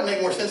 That would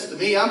make more sense to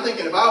me. I'm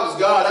thinking if I was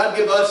God, I'd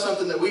give us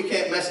something that we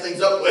can't mess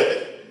things up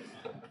with.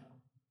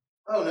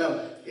 Oh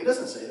no, he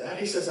doesn't say that.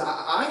 He says,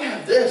 I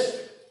have this.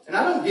 And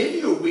I don't give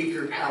you a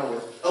weaker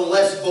power, a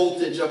less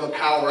voltage of a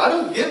power. I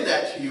don't give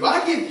that to you.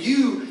 I give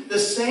you the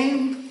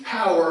same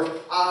power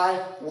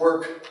I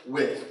work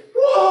with.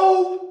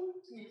 Whoa!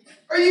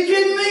 Are you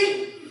kidding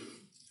me?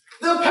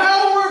 The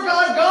power of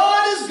God.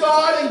 God is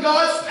God, and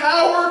God's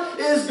power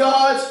is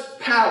God's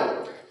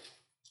power.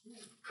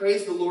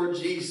 Praise the Lord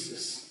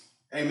Jesus.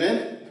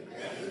 Amen?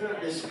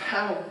 His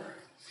power.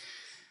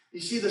 You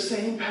see the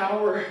same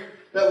power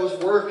that was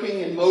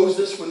working in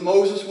Moses when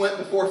Moses went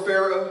before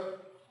Pharaoh.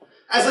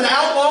 As an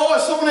outlaw,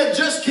 as someone that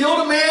just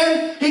killed a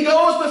man, he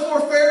goes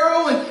before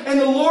Pharaoh, and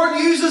the Lord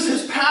uses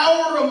his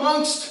power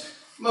amongst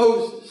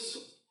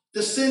Moses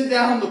to send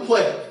down the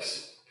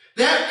plagues.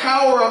 That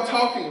power I'm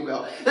talking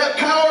about. That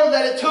power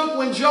that it took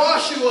when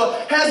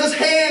Joshua has his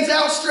hands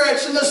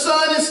outstretched and the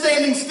sun is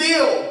standing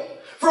still.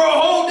 For a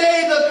whole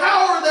day, the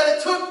power that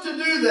it took to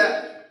do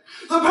that.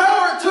 The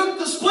power it took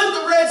to split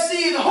the Red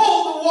Sea and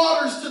hold the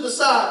waters to the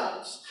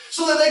sides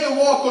so that they could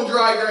walk on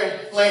dry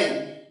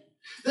land.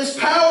 This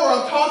power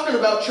I'm talking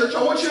about, church,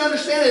 I want you to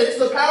understand it. It's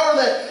the power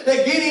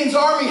that Gideon's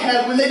army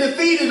had when they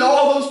defeated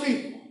all those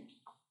people.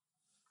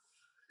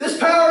 This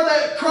power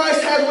that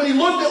Christ had when he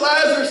looked at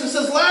Lazarus and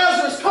says,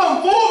 Lazarus,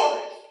 come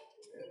forth.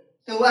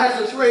 And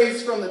Lazarus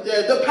raised from the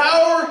dead. The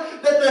power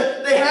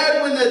that they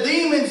had when the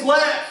demons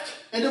left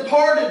and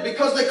departed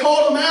because they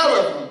called them out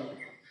of them.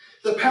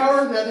 The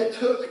power that it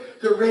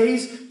took to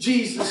raise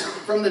Jesus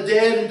from the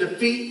dead and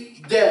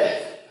defeat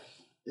death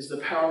is the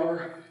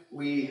power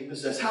we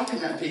possess. How can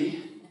that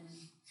be?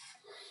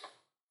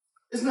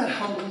 Isn't that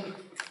humbling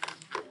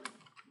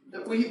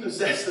that we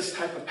possess this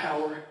type of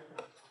power?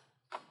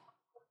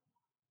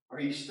 Are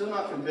you still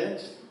not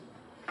convinced?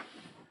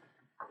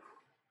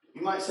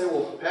 You might say,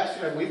 well,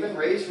 Pastor, have we been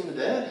raised from the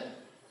dead?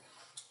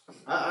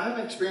 I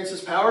haven't experienced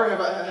this power.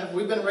 Have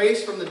we been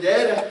raised from the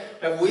dead?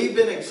 Have we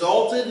been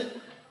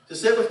exalted to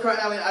sit with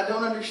Christ? I mean, I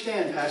don't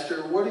understand,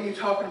 Pastor. What are you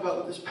talking about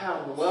with this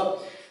power?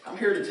 Well, I'm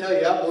here to tell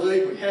you, I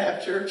believe we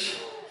have, church.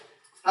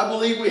 I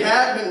believe we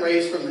have been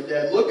raised from the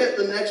dead. Look at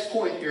the next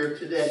point here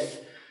today.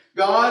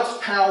 God's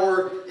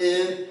power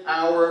in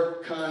our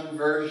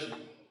conversion.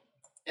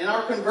 In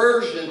our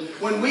conversion,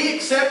 when we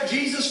accept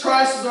Jesus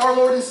Christ as our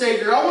Lord and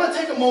Savior, I want to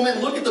take a moment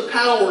and look at the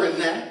power in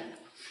that.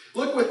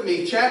 Look with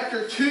me,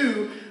 chapter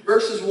 2,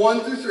 verses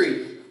 1 through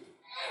 3.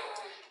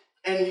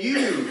 And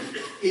you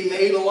he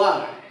made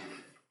alive,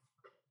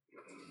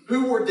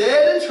 who were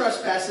dead in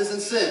trespasses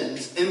and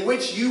sins, in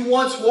which you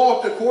once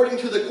walked according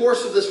to the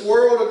course of this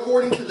world,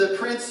 according to the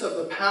prince of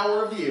the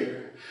power of the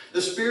air,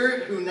 the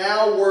spirit who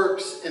now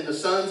works in the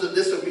sons of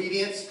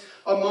disobedience,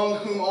 among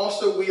whom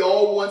also we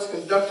all once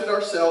conducted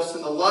ourselves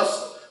in the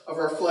lust of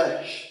our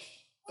flesh,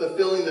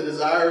 fulfilling the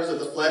desires of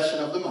the flesh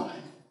and of the mind.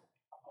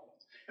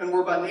 And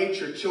were by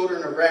nature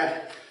children of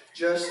wrath,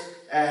 just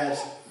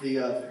as the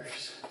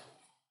others.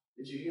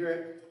 Did you hear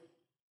it?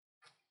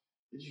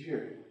 Did you hear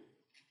it?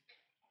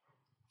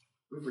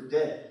 We were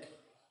dead.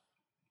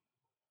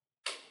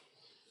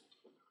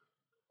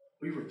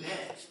 We were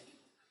dead.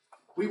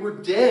 We were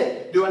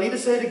dead. Do I need to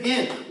say it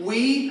again?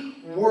 We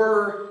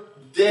were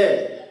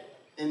dead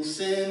in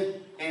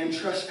sin and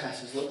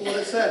trespasses. Look at what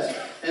it says.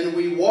 And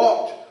we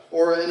walked,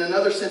 or in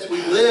another sense,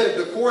 we lived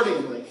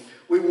accordingly.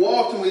 We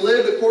walked and we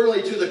lived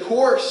accordingly to the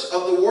course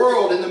of the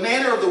world, in the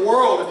manner of the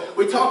world.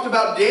 We talked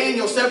about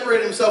Daniel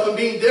separating himself and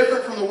being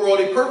different from the world.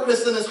 He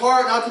purposed in his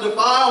heart not to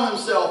defile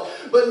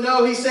himself. But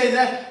no, he's saying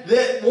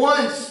that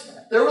once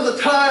there was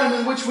a time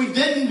in which we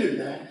didn't do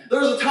that. There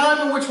was a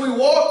time in which we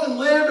walked and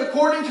lived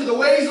according to the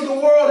ways of the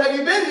world. Have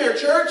you been there,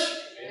 church?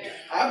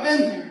 I've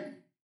been there.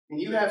 And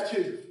you have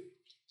too.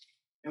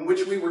 In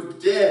which we were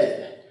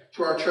dead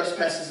to our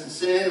trespasses and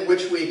sin, in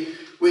which we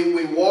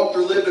walked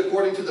or lived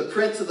according to the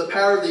prince of the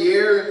power of the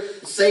air.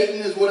 Satan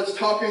is what it's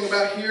talking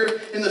about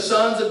here. In the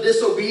sons of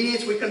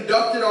disobedience, we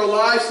conducted our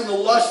lives in the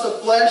lust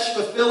of flesh,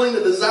 fulfilling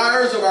the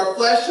desires of our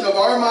flesh and of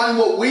our mind,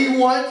 what we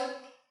want.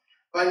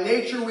 By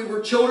nature, we were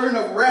children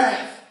of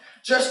wrath,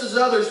 just as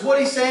others. What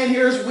he's saying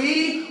here is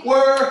we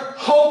were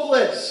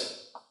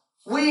hopeless.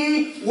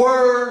 We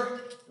were,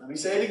 let me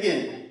say it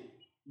again,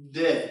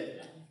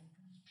 dead.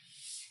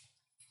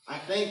 I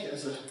think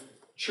as a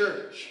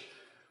church,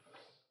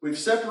 we've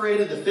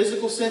separated the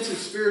physical sense and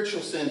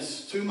spiritual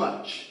sense too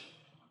much.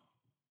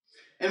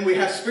 And we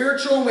have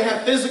spiritual and we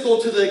have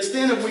physical to the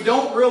extent of we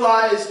don't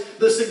realize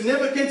the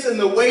significance and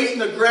the weight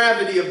and the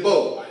gravity of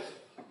both.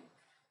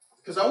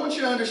 Because I want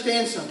you to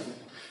understand something.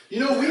 You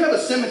know, we have a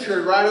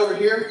cemetery right over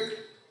here.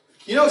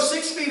 You know,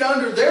 6 feet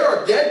under, there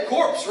are dead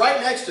corpses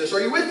right next to us.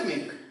 Are you with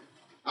me?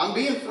 I'm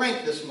being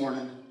frank this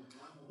morning.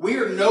 We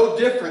are no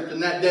different than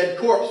that dead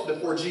corpse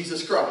before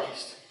Jesus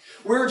Christ.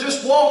 We're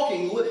just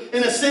walking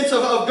in a sense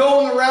of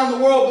going around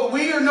the world, but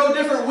we are no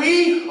different.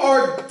 We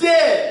are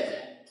dead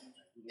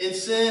in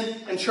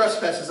sin and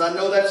trespasses. I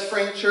know that's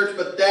frank, church,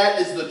 but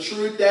that is the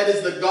truth. That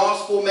is the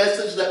gospel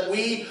message, that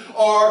we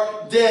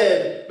are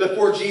dead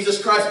before Jesus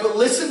Christ. But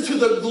listen to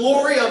the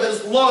glory of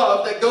His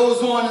love that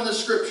goes on in the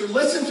Scripture.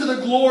 Listen to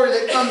the glory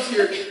that comes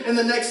here in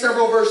the next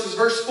several verses.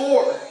 Verse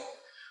 4.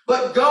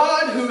 But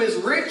God, who is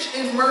rich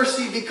in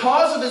mercy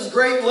because of His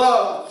great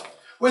love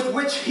with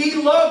which He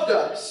loved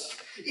us,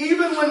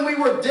 even when we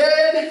were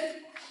dead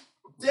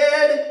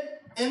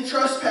in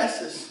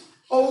trespasses.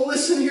 Oh,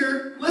 listen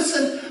here.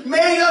 Listen.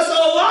 Made us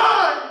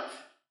alive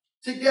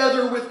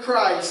together with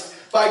Christ.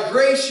 By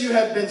grace you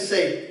have been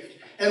saved.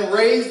 And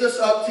raised us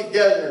up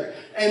together.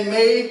 And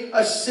made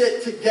us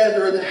sit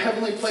together in the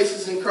heavenly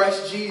places in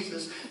Christ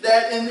Jesus.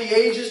 That in the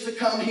ages to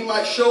come He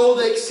might show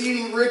the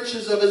exceeding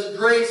riches of His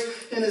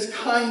grace and His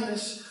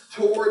kindness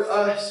toward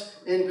us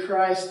in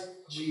Christ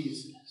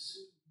Jesus.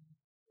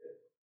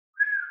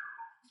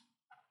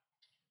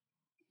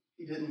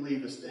 He didn't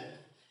leave us dead.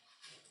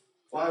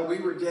 While we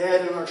were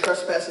dead in our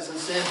trespasses and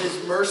sin,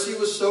 His mercy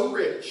was so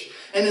rich,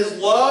 and His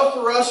love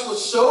for us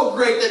was so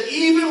great that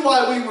even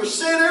while we were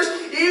sinners,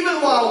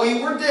 even while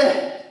we were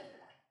dead,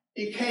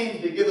 He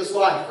came to give us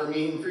life for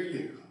me and for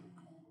you,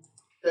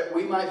 that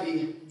we might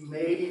be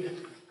made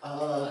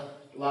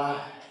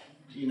alive.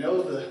 Do you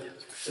know the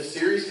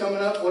series coming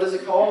up? What is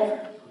it called?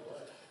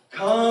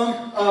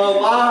 Come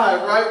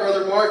alive, right,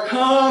 Brother Mark?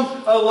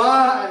 Come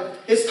alive.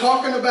 It's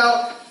talking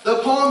about the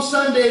Palm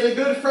Sunday, the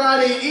Good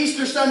Friday, and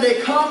Easter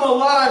Sunday. Come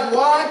alive.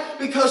 Why?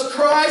 Because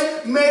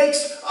Christ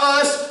makes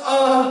us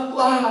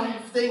alive.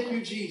 Thank you,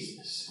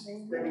 Jesus,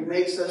 that He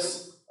makes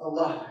us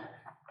alive.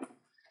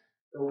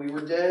 Though we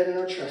were dead in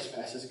our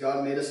trespasses,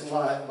 God made us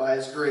alive by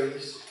His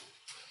grace.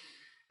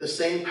 The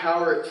same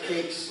power it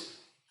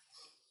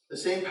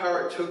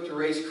took to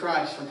raise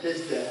Christ from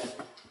His death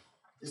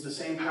is the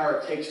same power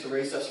it takes to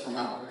raise us from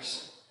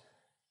ours.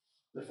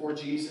 Before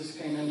Jesus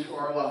came into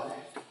our life,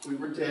 we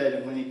were dead,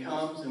 and when He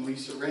comes and we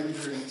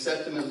surrender and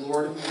accept Him as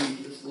Lord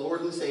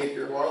and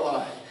Savior of our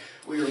life,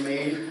 we are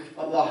made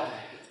alive.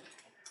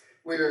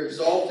 We are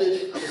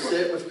exalted to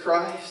sit with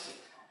Christ.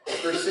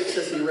 Verse 6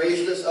 says He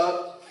raised us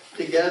up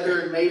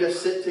together and made us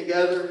sit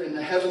together in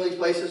the heavenly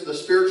places, the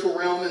spiritual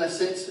realm in a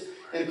sense,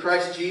 in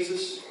Christ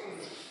Jesus.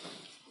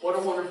 What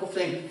a wonderful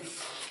thing.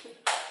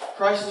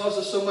 Christ loves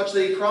us so much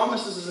that He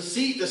promises us a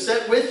seat to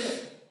sit with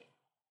Him.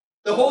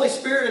 The Holy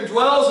Spirit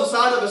indwells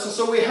inside of us, and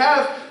so we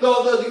have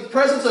the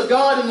presence of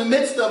God in the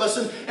midst of us,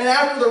 and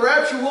after the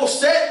rapture we'll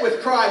sit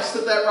with Christ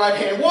at that right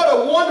hand. What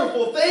a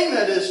wonderful thing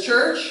that is,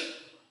 church.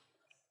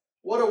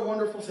 What a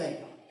wonderful thing.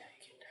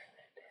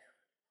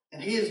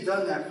 And He has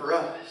done that for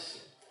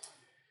us.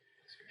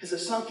 Has it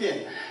sunk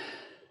in?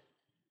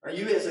 Are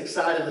you as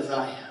excited as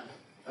I am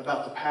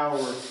about the power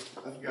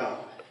of God?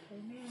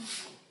 Amen.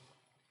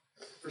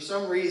 For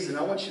some reason,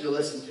 I want you to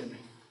listen to me.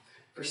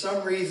 For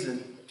some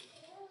reason,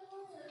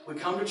 we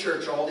come to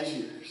church all these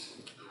years,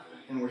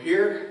 and we're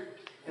here,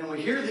 and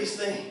we hear these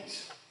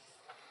things.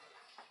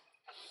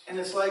 And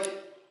it's like,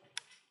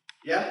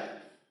 yeah,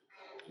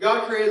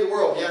 God created the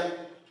world. Yeah,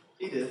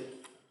 He did.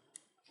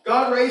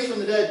 God raised from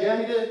the dead. Yeah,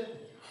 He did.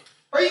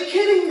 Are you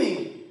kidding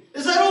me?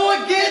 Is that all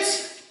it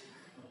gets?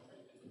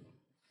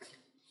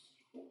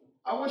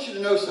 I want you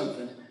to know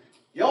something.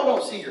 Y'all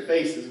don't see your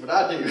faces, but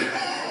I do.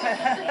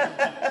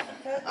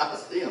 I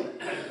see them.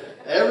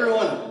 Every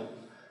one of them.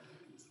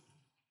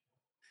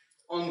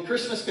 On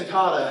Christmas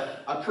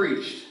cantata, I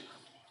preached.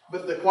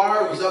 But the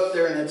choir was up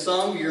there and had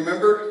sung, you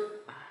remember?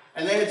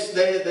 And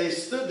they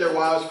stood there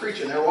while I was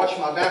preaching. They were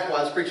watching my back while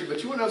I was preaching.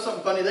 But you want to know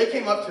something funny? They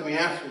came up to me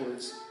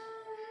afterwards.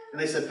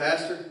 And they said,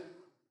 Pastor,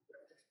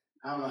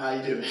 I don't know how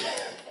you do it.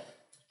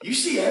 You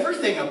see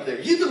everything up there.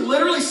 You can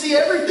literally see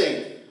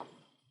everything.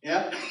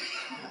 Yeah,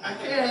 I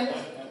can.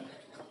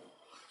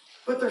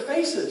 But their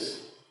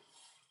faces,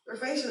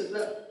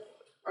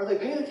 are they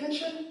paying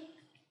attention?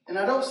 And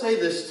I don't say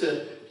this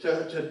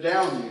to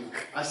down you.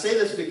 I say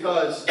this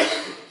because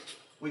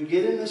we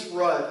get in this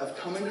rut of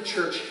coming to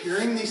church,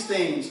 hearing these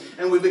things,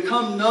 and we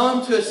become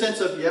numb to a sense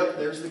of, yep,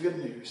 there's the good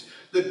news.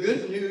 The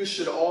good news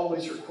should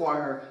always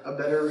require a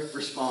better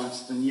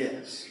response than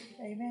yes.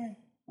 Amen.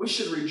 We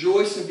should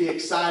rejoice and be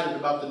excited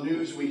about the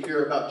news we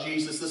hear about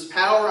Jesus. This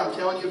power I'm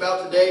telling you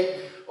about today,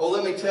 oh,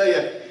 let me tell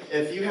you,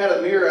 if you had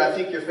a mirror, I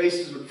think your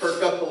faces would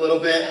perk up a little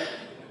bit.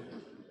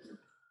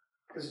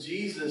 Because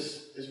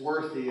Jesus is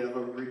worthy of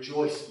a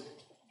rejoicing.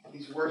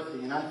 He's worthy,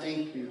 and I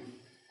thank you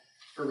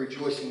for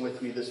rejoicing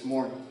with me this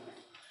morning.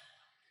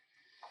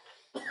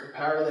 The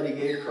power that He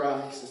gave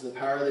Christ is the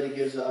power that He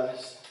gives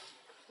us.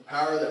 The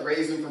power that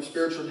raised Him from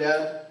spiritual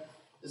death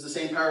is the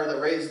same power that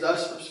raised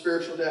us from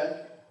spiritual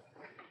death.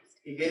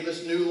 He gave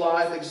us new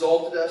life,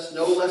 exalted us.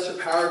 No lesser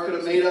power could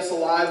have made us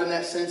alive in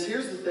that sense.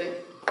 Here's the thing.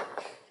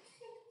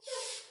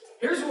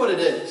 Here's what it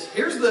is.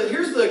 Here's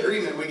the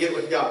agreement we get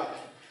with God.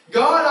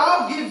 God,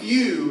 I'll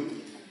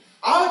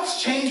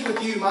exchange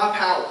with you my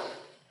power.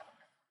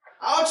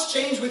 I'll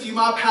exchange with you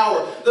my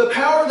power. The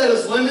power that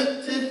is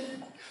limited.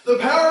 The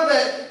power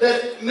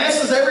that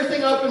messes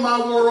everything up in my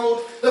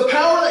world. The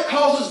power that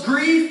causes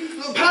grief.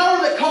 The power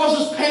that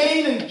causes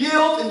pain and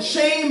guilt and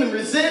shame and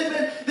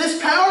resentment.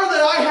 This power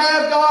that I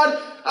have,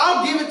 God,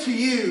 I'll give it to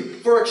you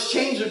for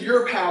exchange of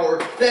your power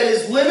that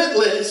is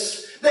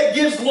limitless, that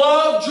gives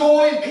love,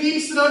 joy, and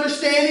peace and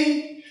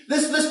understanding.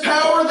 This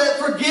power that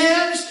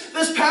forgives,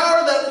 this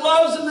power that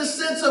loves in the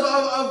sense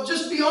of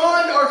just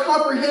beyond our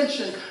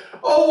comprehension.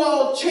 Oh,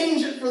 I'll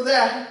change it for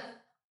that.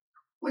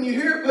 When you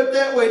hear it put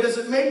that way, does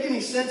it make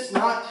any sense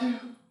not to?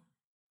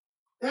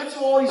 That's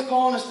all He's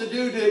calling us to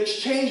do, to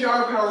exchange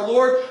our power.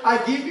 Lord, I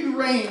give you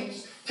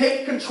reins.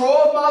 Take control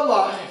of my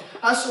life.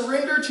 I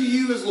surrender to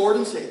you as Lord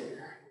and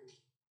Savior.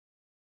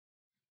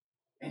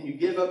 And you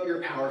give up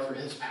your power for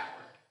His power.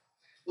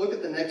 Look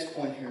at the next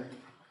point here.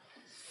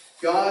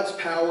 God's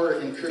power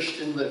in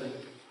Christian living.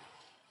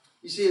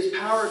 You see, His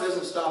power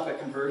doesn't stop at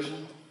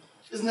conversion.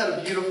 Isn't that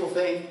a beautiful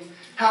thing?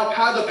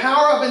 How the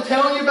power I've been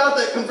telling you about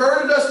that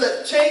converted us,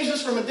 that changed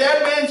us from a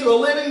dead man to a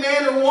living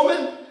man or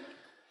woman,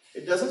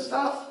 it doesn't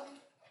stop.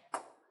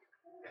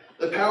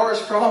 The power is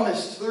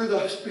promised through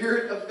the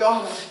Spirit of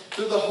God,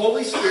 through the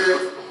Holy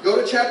Spirit.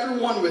 Go to chapter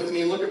 1 with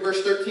me and look at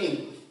verse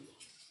 13.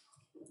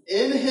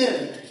 In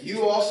Him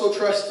you also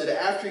trusted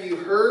after you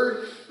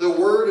heard the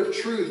word of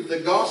truth, the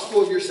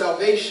gospel of your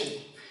salvation,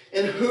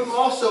 in whom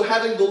also,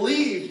 having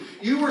believed,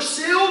 you were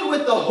sealed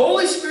with the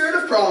Holy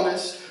Spirit of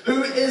promise,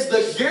 who is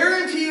the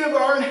guarantee of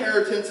our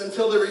inheritance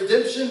until the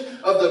redemption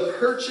of the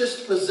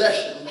purchased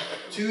possession,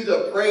 to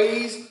the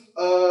praise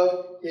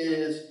of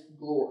His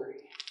glory.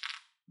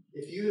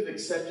 If you have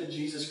accepted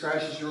Jesus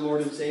Christ as your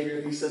Lord and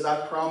Savior, He says,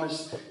 I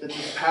promise that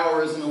this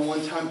power isn't a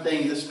one-time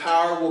thing. This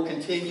power will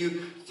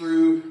continue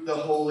through the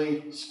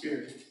Holy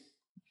Spirit.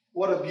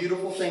 What a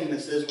beautiful thing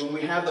this is when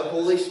we have the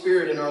Holy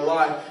Spirit in our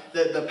life,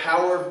 that the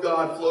power of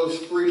God flows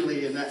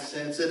freely in that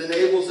sense. It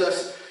enables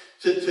us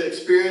to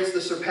experience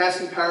the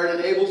surpassing power. It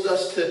enables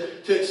us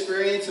to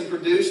experience and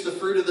produce the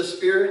fruit of the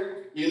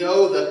Spirit. You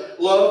know, the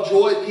love,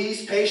 joy,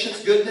 peace,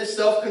 patience, goodness,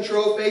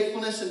 self-control,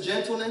 faithfulness, and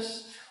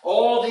gentleness.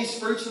 All these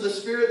fruits of the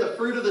Spirit. The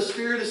fruit of the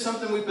Spirit is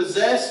something we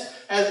possess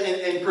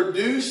and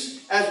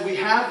produce as we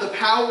have the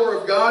power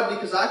of God,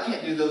 because I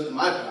can't do those in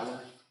my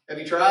power. Have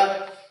you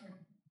tried?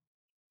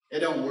 It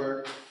don't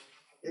work.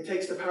 It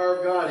takes the power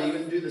of God to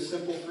even do the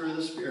simple fruit of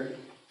the Spirit.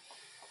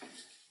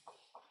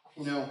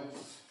 You know,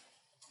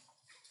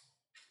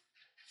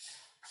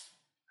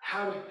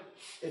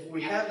 if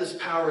we have this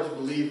power as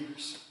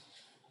believers,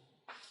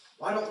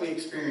 why don't we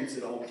experience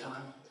it all the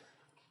time?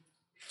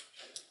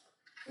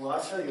 Well,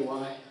 I'll tell you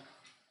why.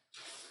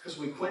 Because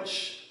we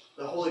quench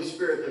the Holy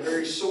Spirit, the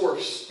very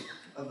source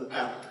of the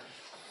power.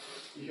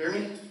 You hear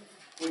me?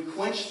 We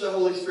quench the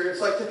Holy Spirit.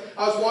 It's like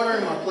I was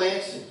watering my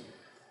plants.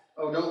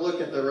 Oh, don't look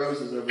at the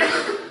roses over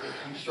there.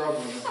 I'm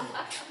struggling with them.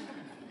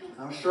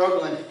 I'm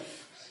struggling.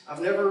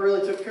 I've never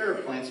really took care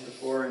of plants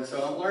before, and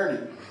so I'm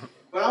learning.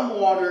 But I'm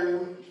watering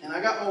them, and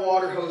I got my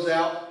water hose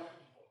out,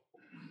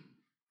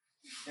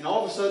 and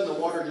all of a sudden the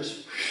water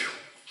just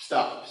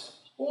stops.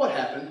 Well, what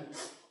happened?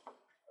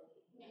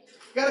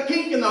 Got a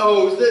kink in the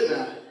hose, didn't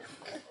I?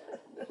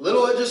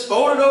 Little, it just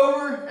folded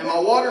over, and my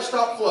water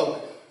stopped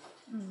flowing.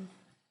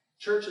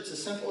 Church, it's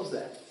as simple as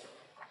that.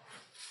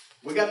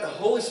 We got the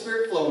Holy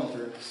Spirit flowing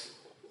through us.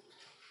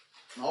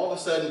 And all of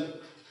a sudden,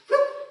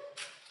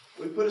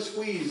 we put a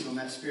squeeze on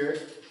that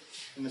Spirit,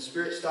 and the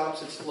Spirit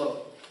stops its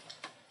flow.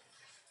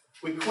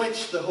 We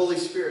quench the Holy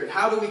Spirit.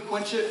 How do we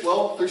quench it?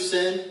 Well, through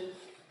sin.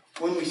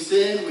 When we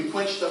sin, we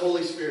quench the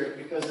Holy Spirit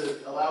because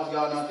it allows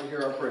God not to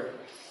hear our prayer.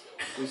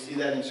 We see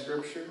that in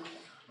Scripture.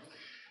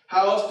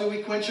 How else do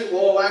we quench it?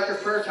 Well, lack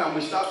of prayer time.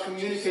 We stop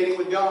communicating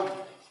with God.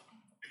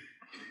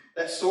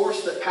 That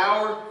source, that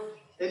power,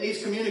 it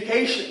needs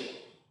communication.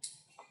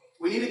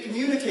 We need to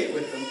communicate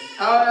with them.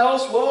 How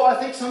else? Well, I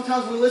think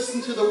sometimes we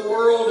listen to the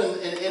world and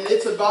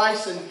its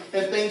advice and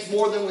things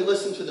more than we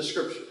listen to the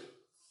Scripture.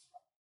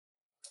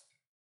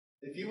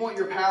 If you want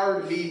your power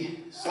to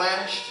be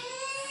slashed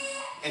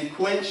and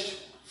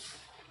quenched,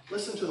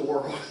 listen to the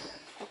world.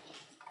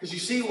 Because you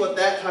see what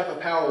that type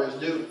of power is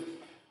doing.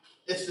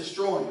 It's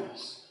destroying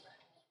us.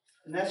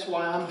 And that's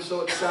why I'm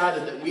so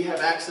excited that we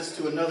have access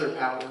to another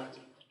power.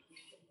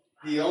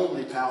 The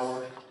only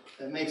power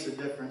that makes a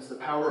difference, the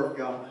power of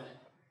God.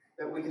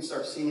 That we can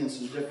start seeing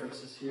some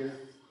differences here.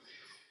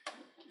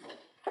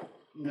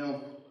 You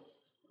know,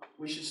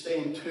 we should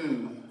stay in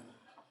tune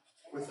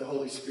with the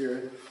Holy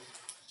Spirit.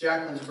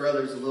 Jacqueline's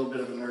brother is a little bit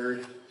of a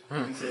nerd.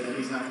 He said that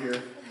he's not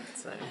here.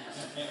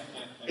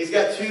 He's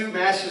got 2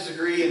 master's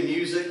degree in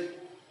music.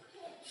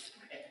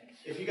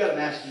 If you got a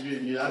master's degree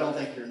in music, I don't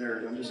think you're a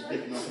nerd. I'm just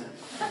picking on him.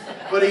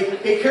 But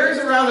he carries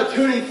around a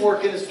tuning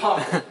fork in his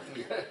pocket.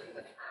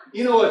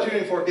 You know what a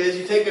tuning fork is.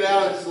 You take it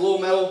out, it's a little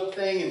metal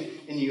thing,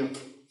 and you go.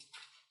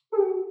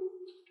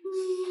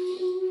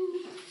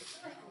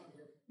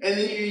 And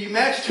then you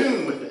match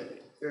tune with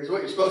it. Here's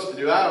what you're supposed to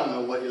do. I don't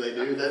know what they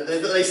do.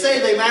 They say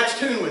they match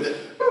tune with it.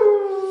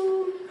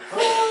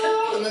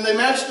 And then they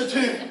match the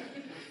tune.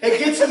 It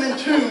gets them in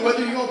tune.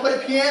 Whether you're going to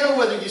play piano,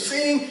 whether you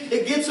sing,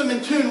 it gets them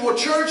in tune. Well,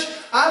 church,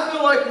 I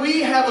feel like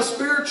we have a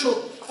spiritual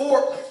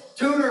fork,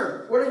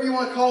 tuner, whatever you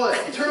want to call it,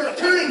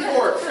 tuning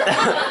fork.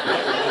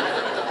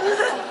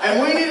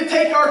 And we need to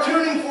take our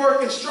tuning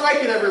fork and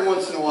strike it every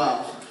once in a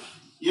while.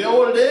 You know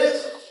what it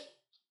is?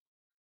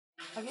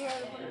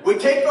 We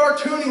take our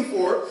tuning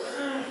fork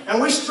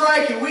and we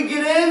strike it. We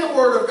get in the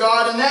Word of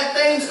God and that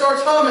thing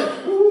starts humming.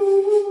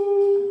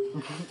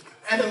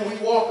 And then we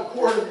walk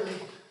accordingly.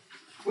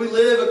 We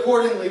live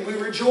accordingly. We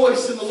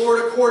rejoice in the Lord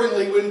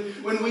accordingly.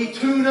 When we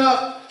tune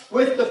up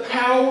with the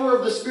power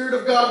of the Spirit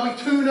of God,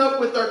 we tune up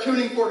with our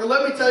tuning fork. And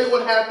let me tell you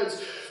what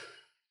happens.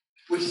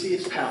 We see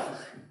its power.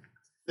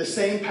 The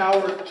same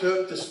power it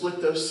took to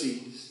split those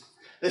seas.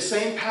 The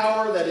same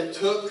power that it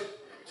took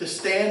to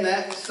stand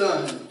that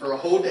sun for a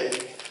whole day.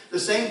 The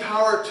same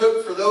power it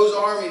took for those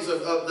armies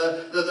of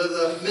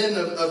the men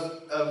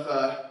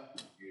of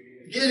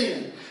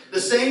Gideon.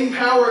 The same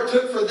power it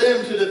took for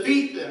them to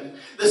defeat them.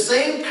 The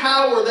same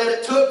power that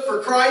it took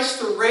for Christ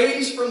to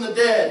raise from the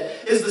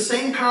dead is the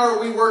same power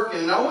we work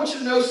in. And I want you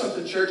to know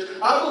something, church.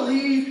 I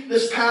believe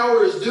this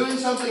power is doing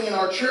something in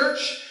our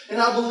church.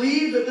 And I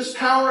believe that this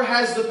power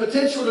has the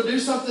potential to do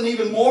something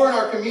even more in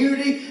our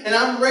community. And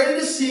I'm ready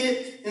to see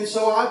it. And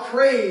so I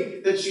pray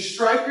that you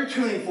strike your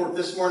tuning fork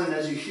this morning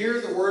as you hear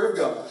the Word of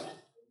God.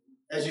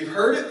 As you've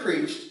heard it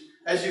preached.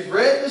 As you've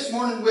read this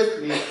morning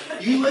with me.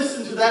 You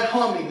listen to that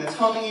humming that's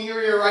humming in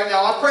your ear right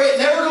now. I pray it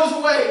never goes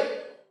away.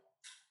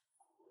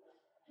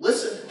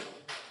 Listen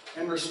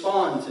and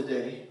respond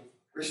today.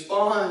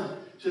 Respond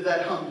to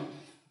that humming.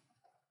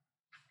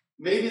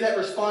 Maybe that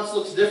response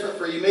looks different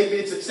for you. Maybe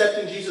it's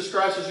accepting Jesus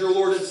Christ as your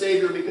Lord and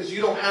Savior because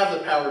you don't have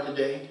the power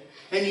today.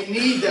 And you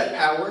need that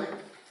power.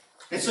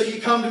 And so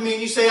you come to me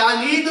and you say,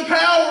 I need the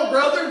power,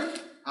 brother.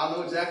 I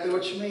know exactly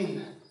what you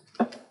mean.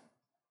 If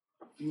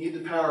you need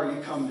the power,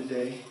 you come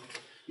today.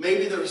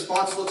 Maybe the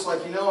response looks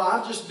like,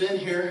 I've just been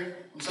here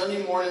on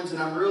Sunday mornings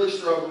and I'm really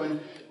struggling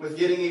with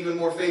getting even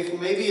more faithful.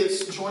 Maybe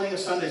it's joining a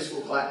Sunday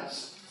school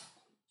class.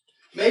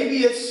 Maybe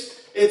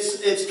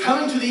it's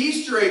coming to the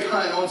Easter egg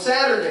hunt on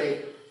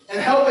Saturday and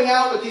helping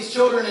out with these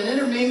children and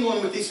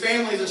intermingling with these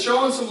families and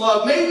showing some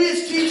love. Maybe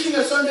it's teaching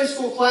a Sunday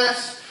school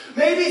class.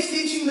 Maybe it's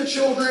teaching the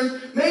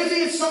children. Maybe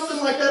it's something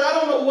like that. I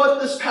don't know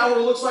what this power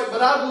looks like,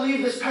 but I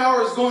believe this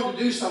power is going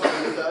to do something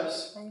with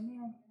us.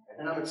 Amen.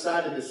 And I'm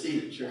excited to see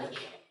it, church.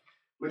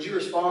 Would you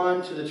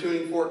respond to the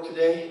tuning fork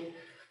today?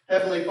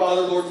 Heavenly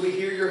Father, Lord, we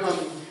hear your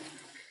humming.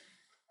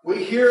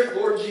 We hear it,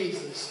 Lord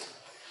Jesus.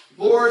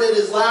 Lord, it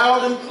is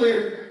loud and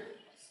clear.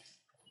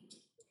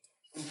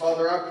 And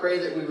Father, I pray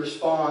that we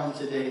respond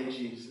today,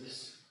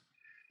 Jesus.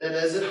 That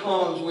as it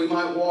hums, we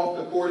might walk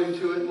according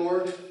to it,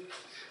 Lord.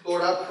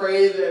 Lord, I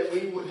pray that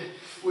we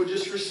would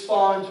just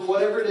respond to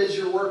whatever it is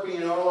you're working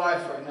in our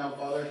life right now,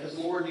 Father. Because,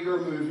 Lord, you are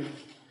moving.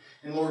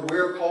 And, Lord,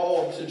 we're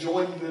called to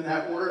join you in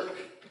that work.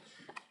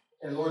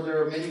 And, Lord,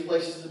 there are many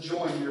places to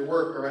join your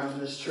work around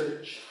this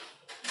church.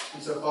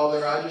 And so,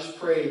 Father, I just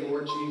pray,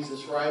 Lord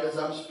Jesus, right as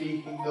I'm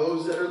speaking,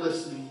 those that are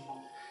listening,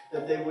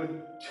 that they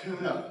would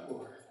tune up,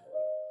 Lord.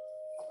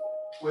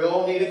 We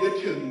all need a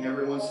good tuning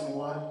every once in a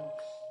while.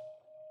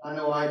 I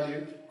know I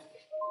do.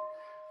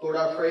 Lord,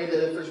 I pray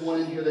that if there's one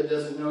in here that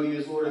doesn't know you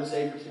as Lord and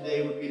Savior,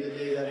 today would be the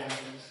day that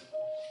happens.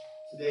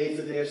 Today is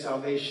the day of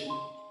salvation.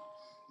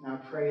 And I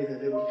pray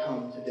that they would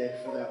come today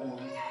for that one.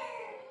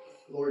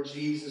 Lord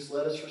Jesus,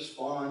 let us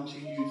respond to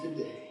you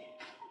today.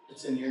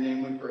 It's in your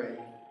name we pray.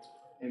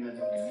 Amen.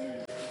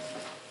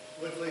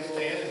 Would please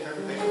stand and turn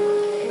to page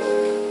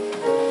 14.